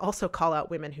have to also call out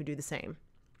women who do the same.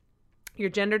 Your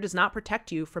gender does not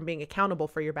protect you from being accountable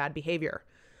for your bad behavior.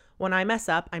 When I mess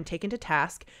up, I'm taken to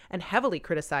task and heavily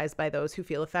criticized by those who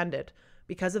feel offended.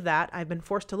 Because of that, I've been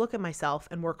forced to look at myself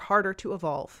and work harder to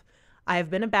evolve. I have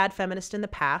been a bad feminist in the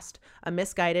past, a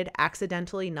misguided,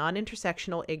 accidentally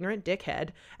non-intersectional, ignorant dickhead,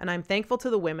 and I'm thankful to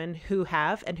the women who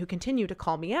have and who continue to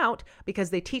call me out because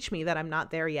they teach me that I'm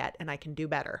not there yet and I can do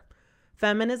better.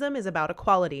 Feminism is about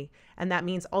equality, and that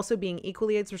means also being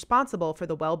equally as responsible for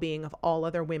the well-being of all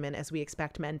other women as we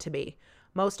expect men to be.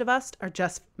 Most of us are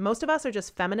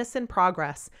just feminists in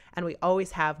progress, and we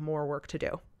always have more work to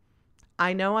do.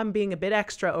 I know I'm being a bit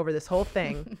extra over this whole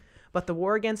thing, but the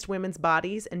war against women's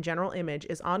bodies and general image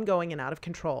is ongoing and out of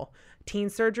control. Teen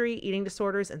surgery, eating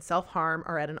disorders, and self-harm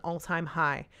are at an all-time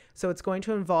high, so it's going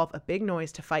to involve a big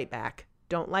noise to fight back.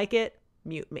 Don't like it?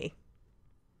 Mute me.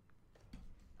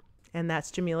 And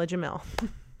that's Jamila Jamil,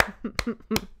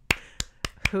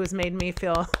 who has made me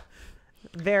feel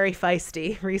very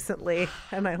feisty recently,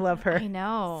 and I love her I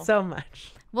know. so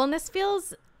much. Well, and this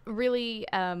feels really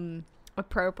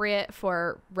appropriate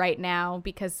for right now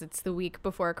because it's the week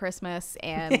before Christmas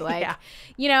and like Yeah.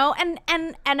 you know,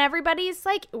 and everybody's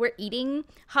like, we're eating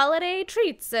holiday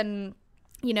treats and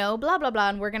you know, blah blah blah,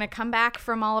 and we're gonna come back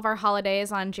from all of our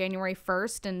holidays on January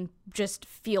 1st and just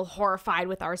feel horrified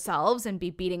with ourselves and be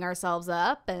beating ourselves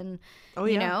up and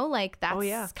you know, like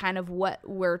that's kind of what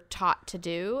we're taught to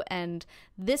do. And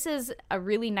this is a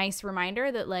really nice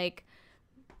reminder that like,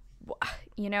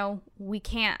 you know, we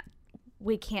can't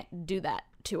do that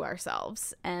to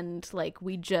ourselves, and like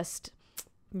we just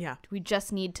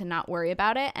need to not worry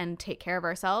about it and take care of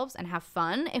ourselves and have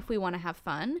fun if we want to have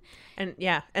fun. And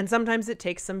sometimes it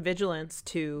takes some vigilance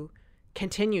to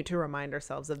continue to remind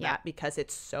ourselves of that because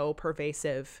it's so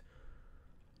pervasive,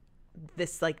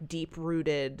 this like deep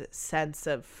rooted sense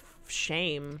of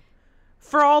shame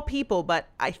for all people, but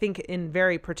I think in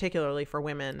very particularly for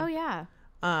women. Oh yeah.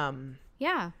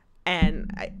 Yeah.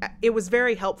 And it was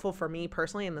very helpful for me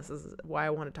personally, and this is why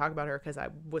I want to talk about her, because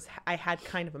I had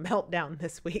kind of a meltdown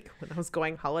this week when I was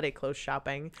going holiday clothes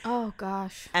shopping. Oh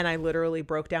gosh. And I literally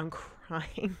broke down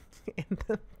crying in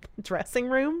the dressing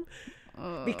room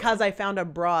because I found a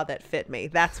bra that fit me.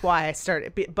 That's why I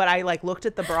started. But I like looked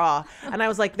at the bra and I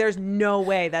was like, "There's no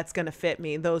way that's gonna fit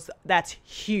me. That's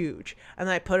huge." And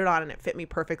then I put it on and it fit me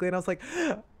perfectly, and I was like,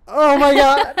 "Oh my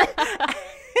god."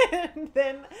 And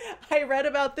then I read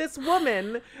about this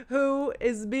woman who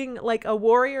is being like a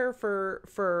warrior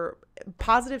for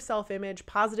positive self-image,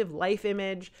 positive life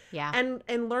image. Yeah.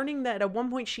 And learning that at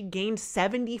one point she gained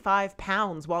 75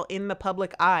 pounds while in the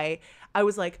public eye. I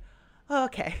was like, oh,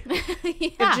 okay.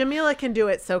 If Jamila can do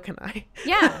it, so can I.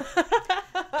 Yeah.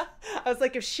 I was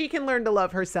like, if she can learn to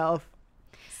love herself,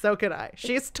 so can I.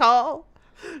 She's tall.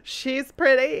 She's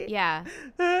pretty. Yeah.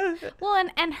 Well,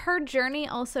 and her journey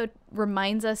also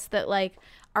reminds us that like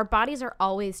our bodies are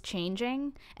always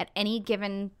changing at any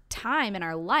given time in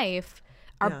our life.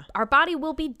 Our body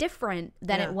will be different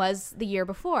than it was the year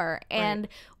before. And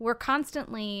we're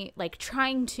constantly like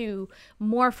trying to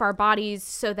morph our bodies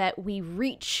so that we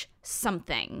reach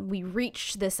something. We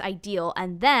reach this ideal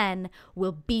and then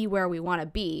we'll be where we want to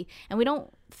be. And we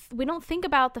don't think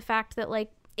about the fact that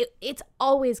like it's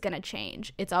always going to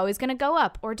change. It's always going to go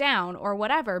up or down or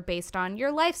whatever based on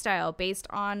your lifestyle, based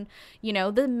on, you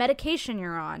know, the medication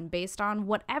you're on, based on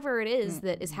whatever it is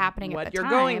that is happening at the time.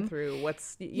 What you're going through,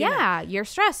 what's... your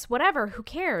stress, whatever, who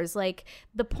cares? Like,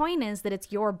 the point is that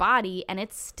it's your body and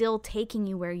it's still taking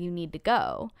you where you need to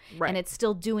go. Right. And it's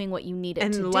still doing what you need it to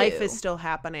do. And life is still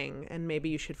happening, and maybe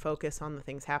you should focus on the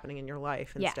things happening in your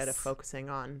life instead of focusing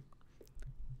on...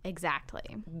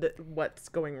 Exactly. What's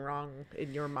going wrong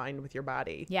in your mind with your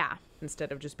body. Yeah.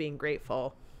 Instead of just being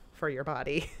grateful for your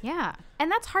body. Yeah. And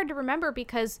that's hard to remember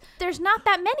because there's not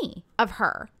that many of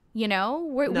her, you know?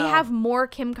 We have more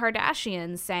Kim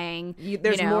Kardashian saying,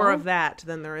 there's more of that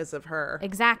than there is of her.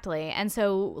 Exactly. And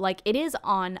so, like, it is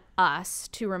on us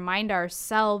to remind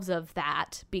ourselves of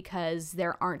that because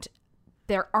there aren't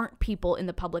people in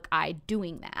the public eye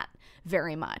doing that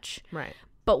very much. Right.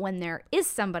 But when there is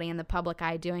somebody in the public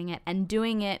eye doing it and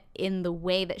doing it in the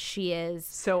way that she is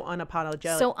so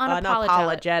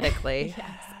unapologetically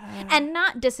yes. And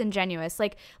not disingenuous,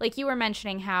 like you were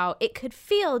mentioning how it could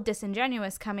feel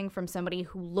disingenuous coming from somebody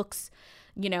who looks,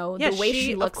 you know, the way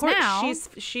she looks of course, now.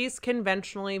 She's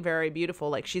conventionally very beautiful.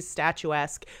 Like, she's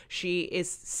statuesque. She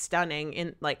is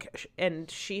stunning and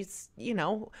she's, you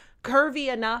know,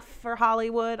 curvy enough for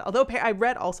Hollywood. Although I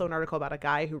read also an article about a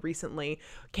guy who recently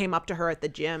came up to her at the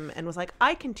gym and was like,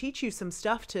 I can teach you some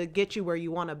stuff to get you where you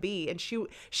want to be. And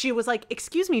she was like,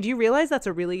 excuse me, do you realize that's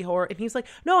a really horror? And he's like,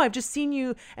 no, I've just seen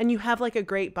you and you have like a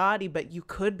great body, but you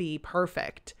could be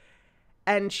perfect.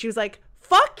 And she was like,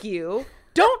 fuck you.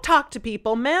 Don't talk to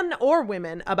people, men or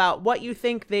women, about what you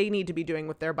think they need to be doing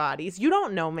with their bodies. You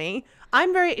don't know me.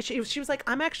 She was like,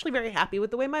 I'm actually very happy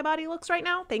with the way my body looks right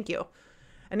now. Thank you.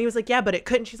 And he was like, yeah, but it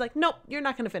couldn't. She's like, nope, you're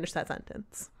not going to finish that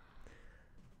sentence.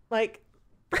 Like,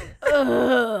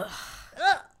 ugh.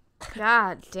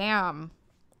 God damn.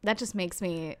 That just makes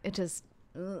me, it just,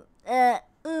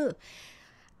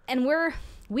 And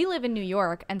we live in New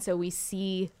York, and so we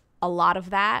see a lot of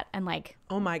that, and like,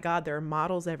 oh my God, there are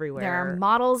models everywhere. There are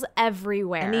models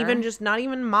everywhere. And even just, not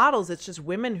even models, it's just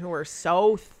women who are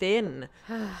so thin.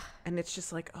 And it's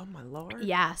just like, oh my Lord.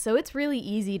 Yeah, so it's really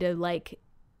easy to like,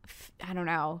 I don't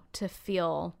know, to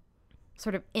feel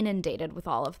sort of inundated with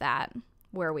all of that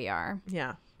where we are.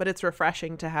 Yeah, but it's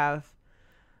refreshing to have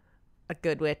a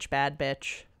good witch, bad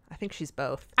bitch. I think she's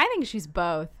both. I think she's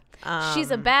both.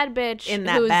 She's a bad bitch in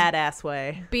that badass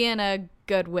way, being a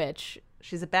good witch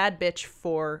She's a bad bitch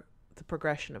for the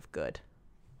progression of good.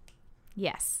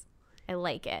 Yes. I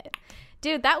like it.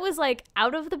 Dude, that was like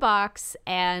out of the box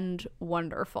and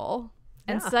wonderful.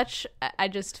 And I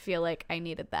just feel like I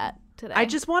needed that today. I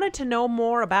just wanted to know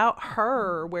more about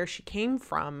her, where she came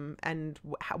from, and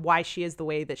why she is the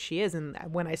way that she is. And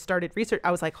when I started research,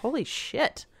 I was like, holy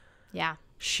shit. Yeah.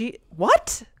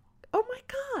 What? Oh my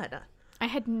God. I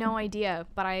had no idea,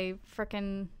 but I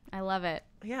love it.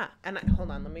 Yeah. And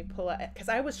hold on, let me pull it. Because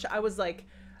I was like,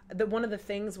 one of the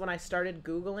things when I started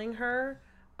Googling her,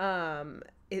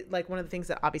 one of the things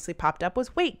that obviously popped up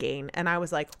was weight gain. And I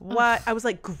was like, what? Ugh. I was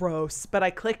like, gross. But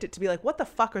I clicked it to be like, what the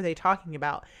fuck are they talking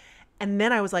about? And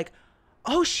then I was like,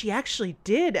 oh, she actually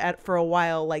did for a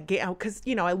while, like, because,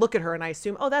 I look at her and I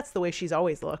assume, oh, that's the way she's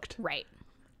always looked. Right.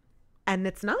 And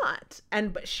it's not.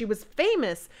 But she was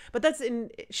famous,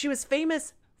 she was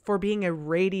famous for being a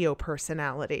radio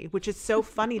personality, which is so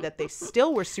funny that they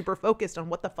still were super focused on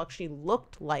what the fuck she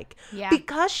looked like. Yeah.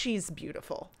 Because she's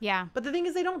beautiful. Yeah. But the thing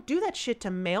is, they don't do that shit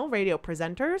to male radio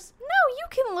presenters. No, you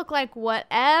can look like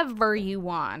whatever you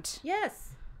want. Yes.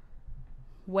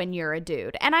 When you're a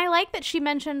dude. And I like that she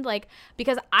mentioned, like,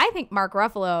 because I think Mark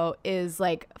Ruffalo is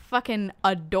like fucking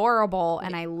adorable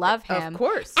and I love him. Of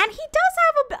course. And he does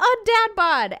have a dad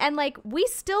bod. And like we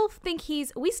still think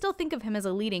of him as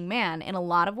a leading man in a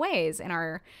lot of ways in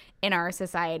our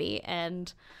society.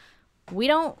 And we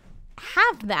don't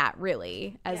have that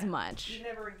really as much. You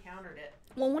never encountered it.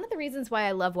 Well, one of the reasons why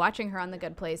I love watching her on The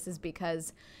Good Place is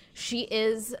because she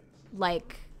is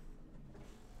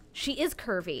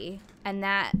curvy, and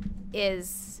that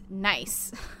is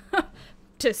nice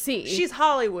to see. She's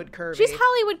Hollywood curvy.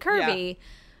 Yeah.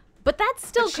 But that's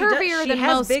still curvier than most. She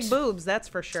has big boobs, that's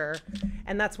for sure.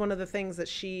 And that's one of the things that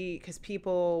because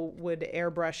people would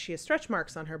airbrush, she has stretch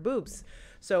marks on her boobs.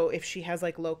 So if she has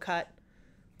like low cut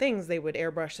things, they would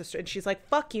airbrush the and she's like,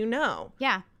 fuck you, no.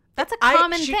 Yeah. That's a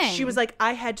common thing. She was like,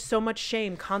 I had so much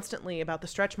shame constantly about the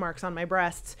stretch marks on my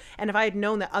breasts. And if I had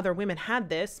known that other women had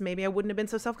this, maybe I wouldn't have been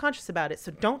so self-conscious about it.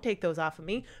 So don't take those off of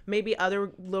me. Maybe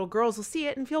other little girls will see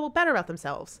it and feel better about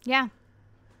themselves. Yeah.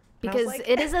 Because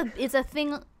it's a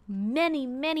thing many,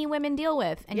 many women deal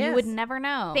with. And you would never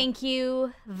know. Thank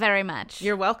you very much.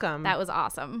 You're welcome. That was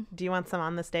awesome. Do you want some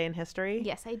on this day in history?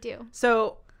 Yes, I do.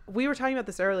 So we were talking about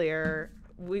this earlier.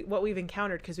 What we've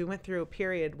encountered, because we went through a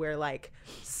period where like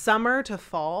summer to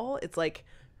fall, it's like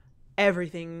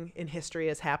everything in history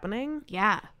is happening.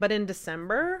 Yeah. But in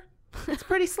December, it's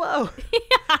pretty slow.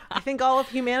 Yeah. I think all of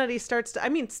humanity starts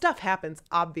to, stuff happens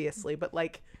obviously, but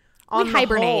like on the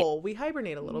whole, we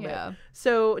hibernate a little bit.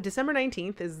 So December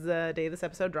 19th is the day this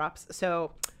episode drops.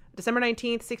 So December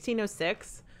 19th,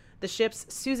 1606, the ships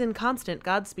Susan Constant,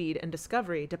 Godspeed, and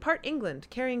Discovery depart England,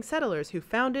 carrying settlers who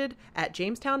founded at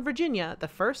Jamestown, Virginia, the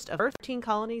first of 13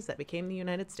 colonies that became the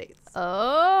United States.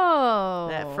 Oh.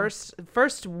 That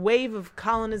first wave of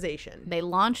colonization. They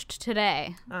launched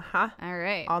today. Uh-huh. All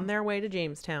right. On their way to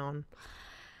Jamestown.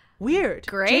 Weird.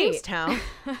 Great. Jamestown,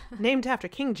 named after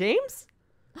King James?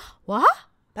 What?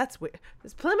 That's weird.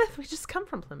 Is Plymouth? We just come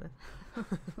from Plymouth.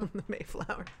 The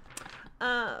Mayflower.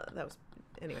 That was...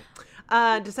 Anyway,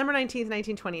 December 19th,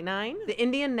 1929, the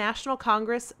Indian National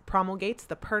Congress promulgates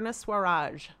the Purna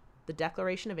Swaraj, the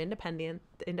Declaration of Independence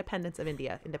of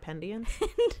India. Independence?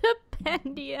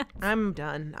 Independence. I'm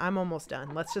done. I'm almost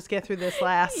done. Let's just get through this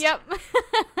last. Yep.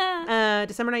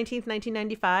 December 19th,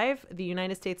 1995, the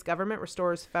United States government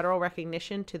restores federal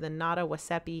recognition to the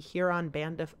Nottawasapi Huron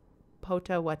Band of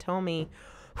Potawatomi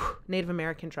Native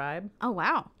American tribe. Oh,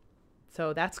 wow.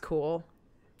 So that's cool.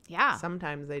 Yeah.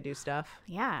 Sometimes they do stuff.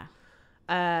 Yeah.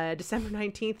 December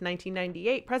 19th,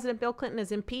 1998, President Bill Clinton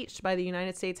is impeached by the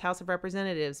United States House of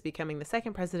Representatives, becoming the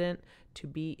second president to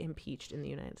be impeached in the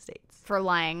United States. For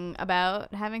lying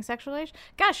about having sexual relations?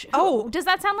 Gosh. Does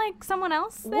that sound like someone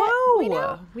else?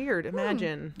 Whoa. Weird.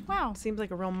 Imagine. Wow. Seems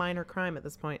like a real minor crime at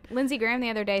this point. Lindsey Graham the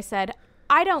other day said,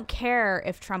 I don't care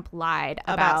if Trump lied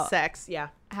about sex. Yeah.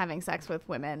 Having sex with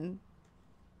women.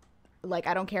 Like,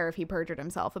 I don't care if he perjured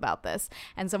himself about this.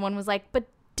 And someone was like, but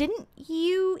didn't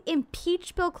you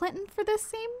impeach Bill Clinton for this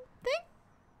same thing?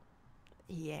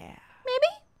 Yeah. Maybe?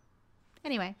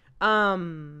 Anyway.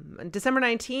 December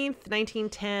 19th,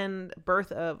 1910,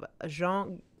 birth of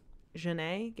Jean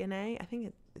Genet. I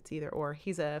think it's either or.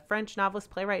 He's a French novelist,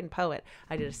 playwright, and poet.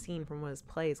 I did a scene from one of his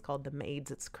plays called The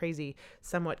Maids. It's crazy,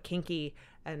 somewhat kinky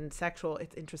and sexual.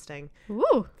 It's interesting.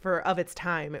 Ooh. Of its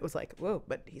time, it was like, whoa,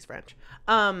 but he's French.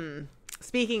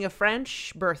 Speaking of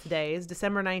French birthdays,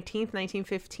 December 19th,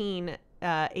 1915,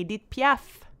 Edith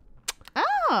Piaf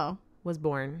was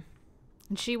born.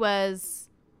 And she's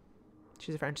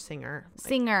a French singer.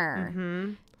 Singer.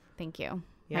 Mm-hmm. Thank you.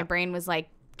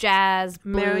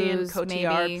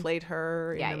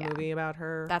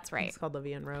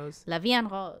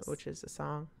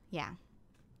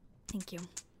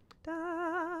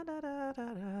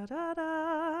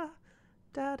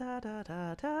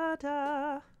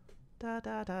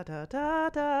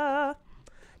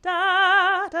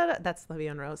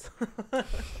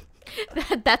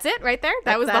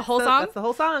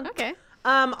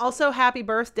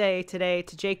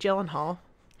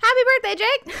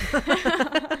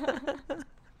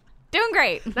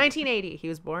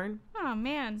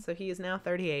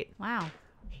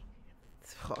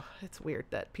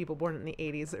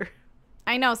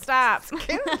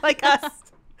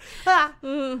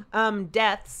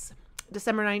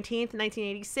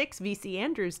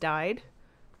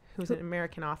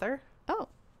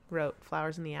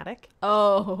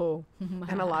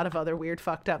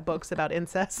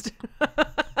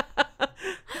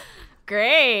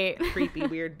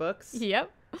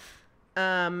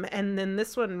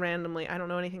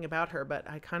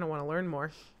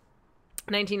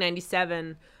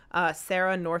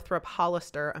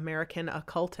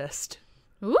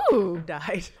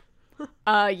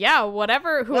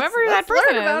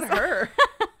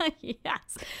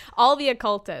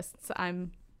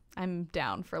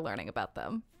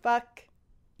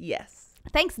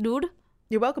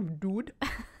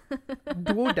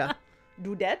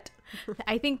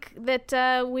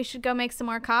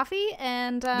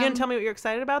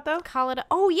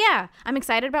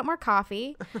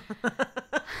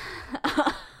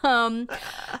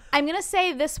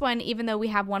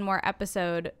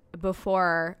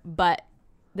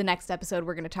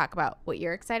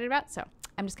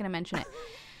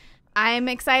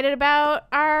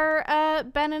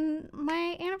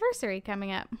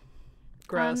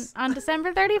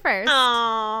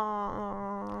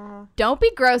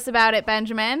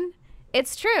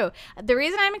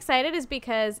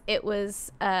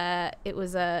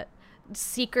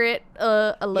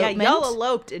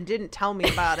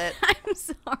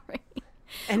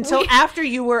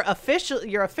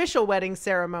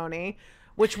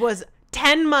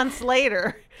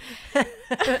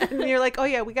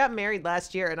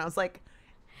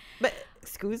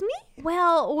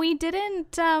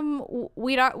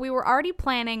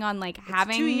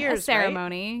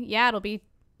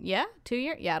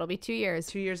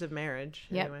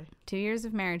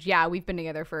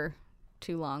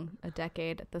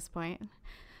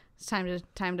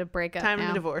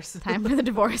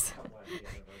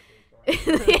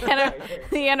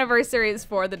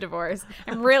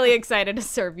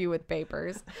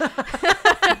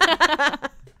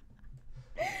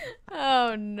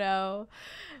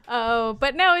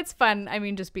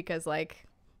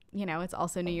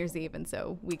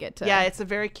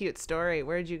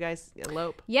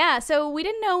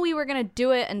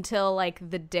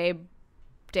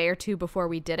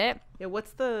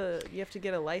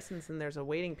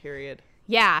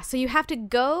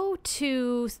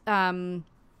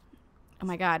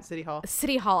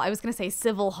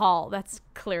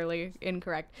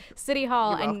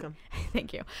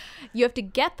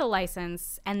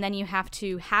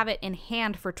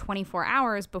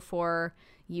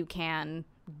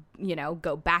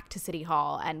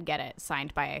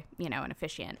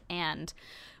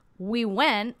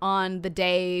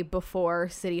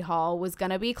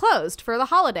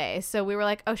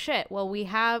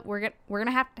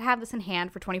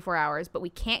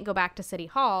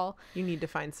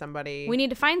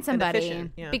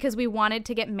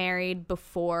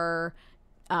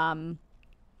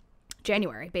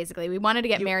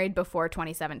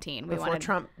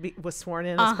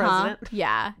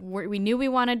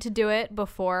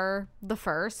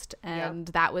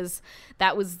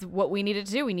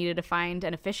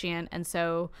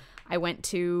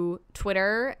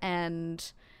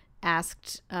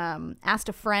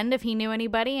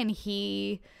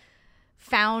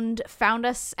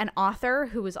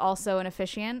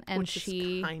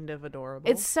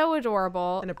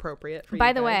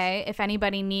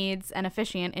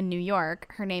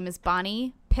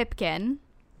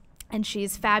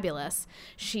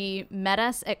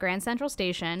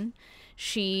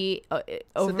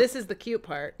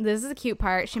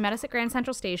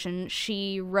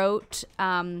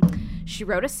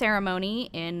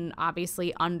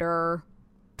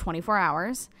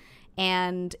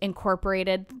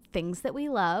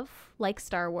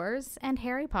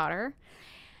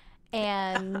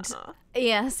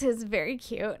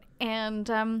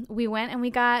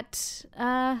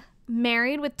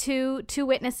 married with two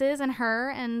witnesses, and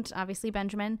her and obviously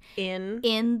Benjamin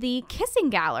in the kissing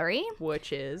gallery,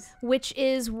 which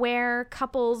is where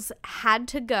couples had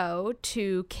to go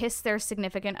to kiss their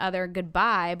significant other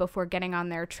goodbye before getting on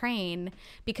their train,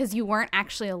 because you weren't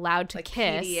actually allowed to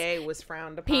kiss. PDA was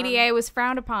frowned upon. PDA was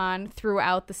frowned upon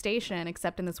throughout the station,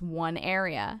 except in this one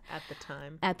area at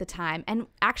the time. And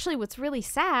actually, what's really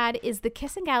sad is the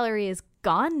kissing gallery is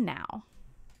gone now.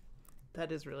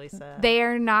 That is really sad. They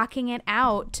are knocking it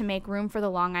out to make room for the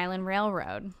Long Island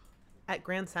Railroad. At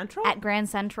Grand Central? At Grand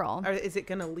Central. Or is it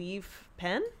going to leave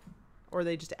Penn? Or are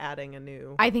they just adding a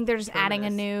new I think they're just terminus? adding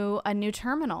a new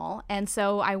terminal. And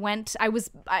so I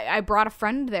brought a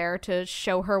friend there to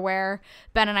show her where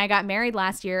Ben and I got married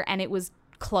last year, and it was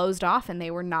closed off and they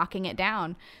were knocking it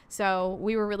down. So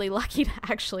we were really lucky to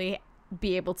actually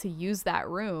be able to use that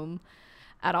room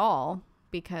at all,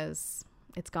 because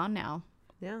it's gone now.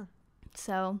 Yeah.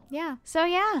 So yeah,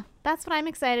 that's what I'm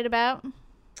excited about.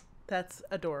 That's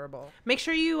adorable. Make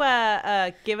sure you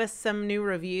give us some new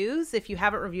reviews. If you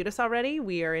haven't reviewed us already,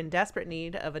 we are in desperate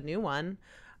need of a new one.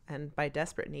 And by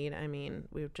desperate need, I mean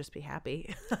we would just be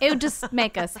happy. It would just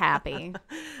make us happy.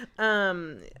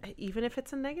 Even if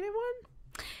it's a negative one?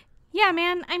 Yeah,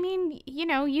 man. I mean,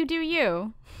 you do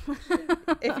you.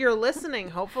 If you're listening,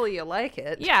 hopefully you like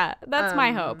it. Yeah, that's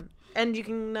my hope. And you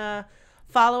can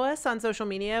follow us on social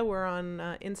media. We're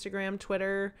on Instagram,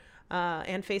 Twitter,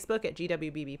 and Facebook at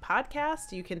GWBB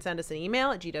Podcast. You can send us an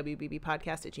email at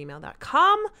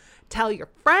gwbbpodcast@gmail.com. Tell your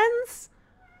friends.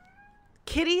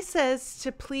 Kitty says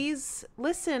to please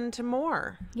listen to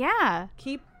more. Yeah.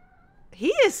 He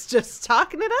is just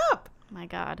talking it up. My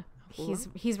God.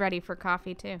 He's ready for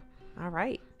coffee too. All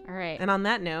right. And on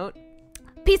that note,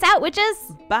 peace out, witches.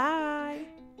 Bye.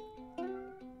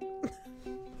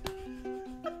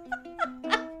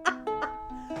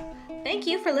 Thank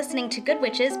you for listening to Good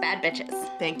Witches, Bad Bitches.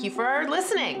 Thank you for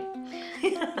listening.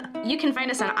 You can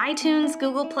find us on iTunes,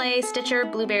 Google Play, Stitcher,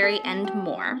 Blueberry, and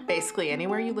more. Basically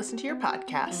anywhere you listen to your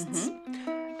podcasts.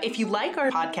 Mm-hmm. If you like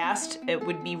our podcast, it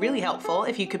would be really helpful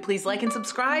if you could please like and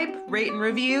subscribe, rate and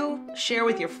review, share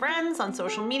with your friends on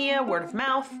social media, word of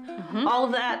mouth, all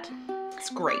of that. It's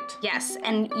great. Yes,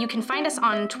 and you can find us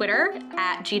on Twitter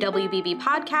at GWBB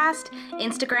Podcast.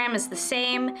 Instagram is the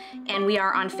same, and we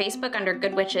are on Facebook under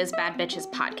Good Witches, Bad Bitches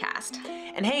Podcast.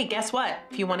 And hey, guess what?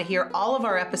 If you want to hear all of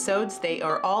our episodes, they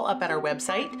are all up at our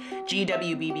website,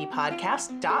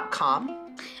 gwbbpodcast.com.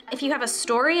 If you have a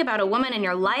story about a woman in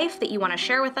your life that you want to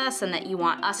share with us and that you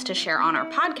want us to share on our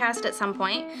podcast at some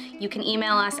point, you can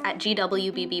email us at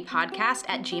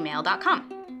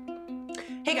gwbbpodcast@gmail.com.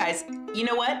 Hey guys, you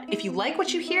know what? If you like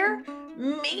what you hear,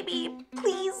 maybe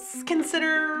please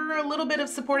consider a little bit of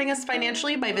supporting us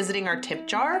financially by visiting our tip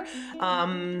jar.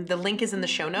 The link is in the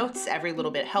show notes. Every little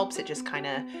bit helps. It just kind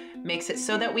of makes it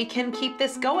so that we can keep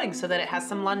this going, so that it has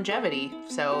some longevity.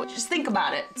 So just think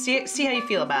about it. See how you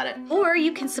feel about it. Or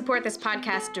you can support this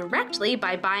podcast directly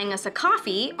by buying us a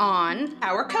coffee on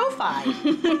our Ko-Fi.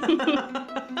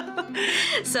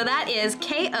 So that is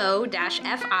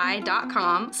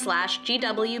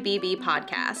ko-fi.com/GWBB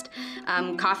podcast.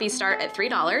 Coffees start at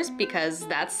 $3 because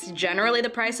that's generally the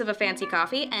price of a fancy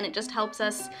coffee, and it just helps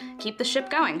us keep the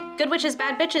ship going. Good Witches,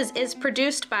 Bad Bitches is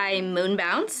produced by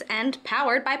Moonbounce and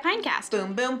powered by Pinecast.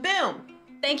 Boom, boom, boom.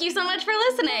 Thank you so much for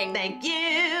listening. Thank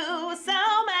you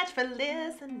so much for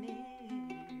listening.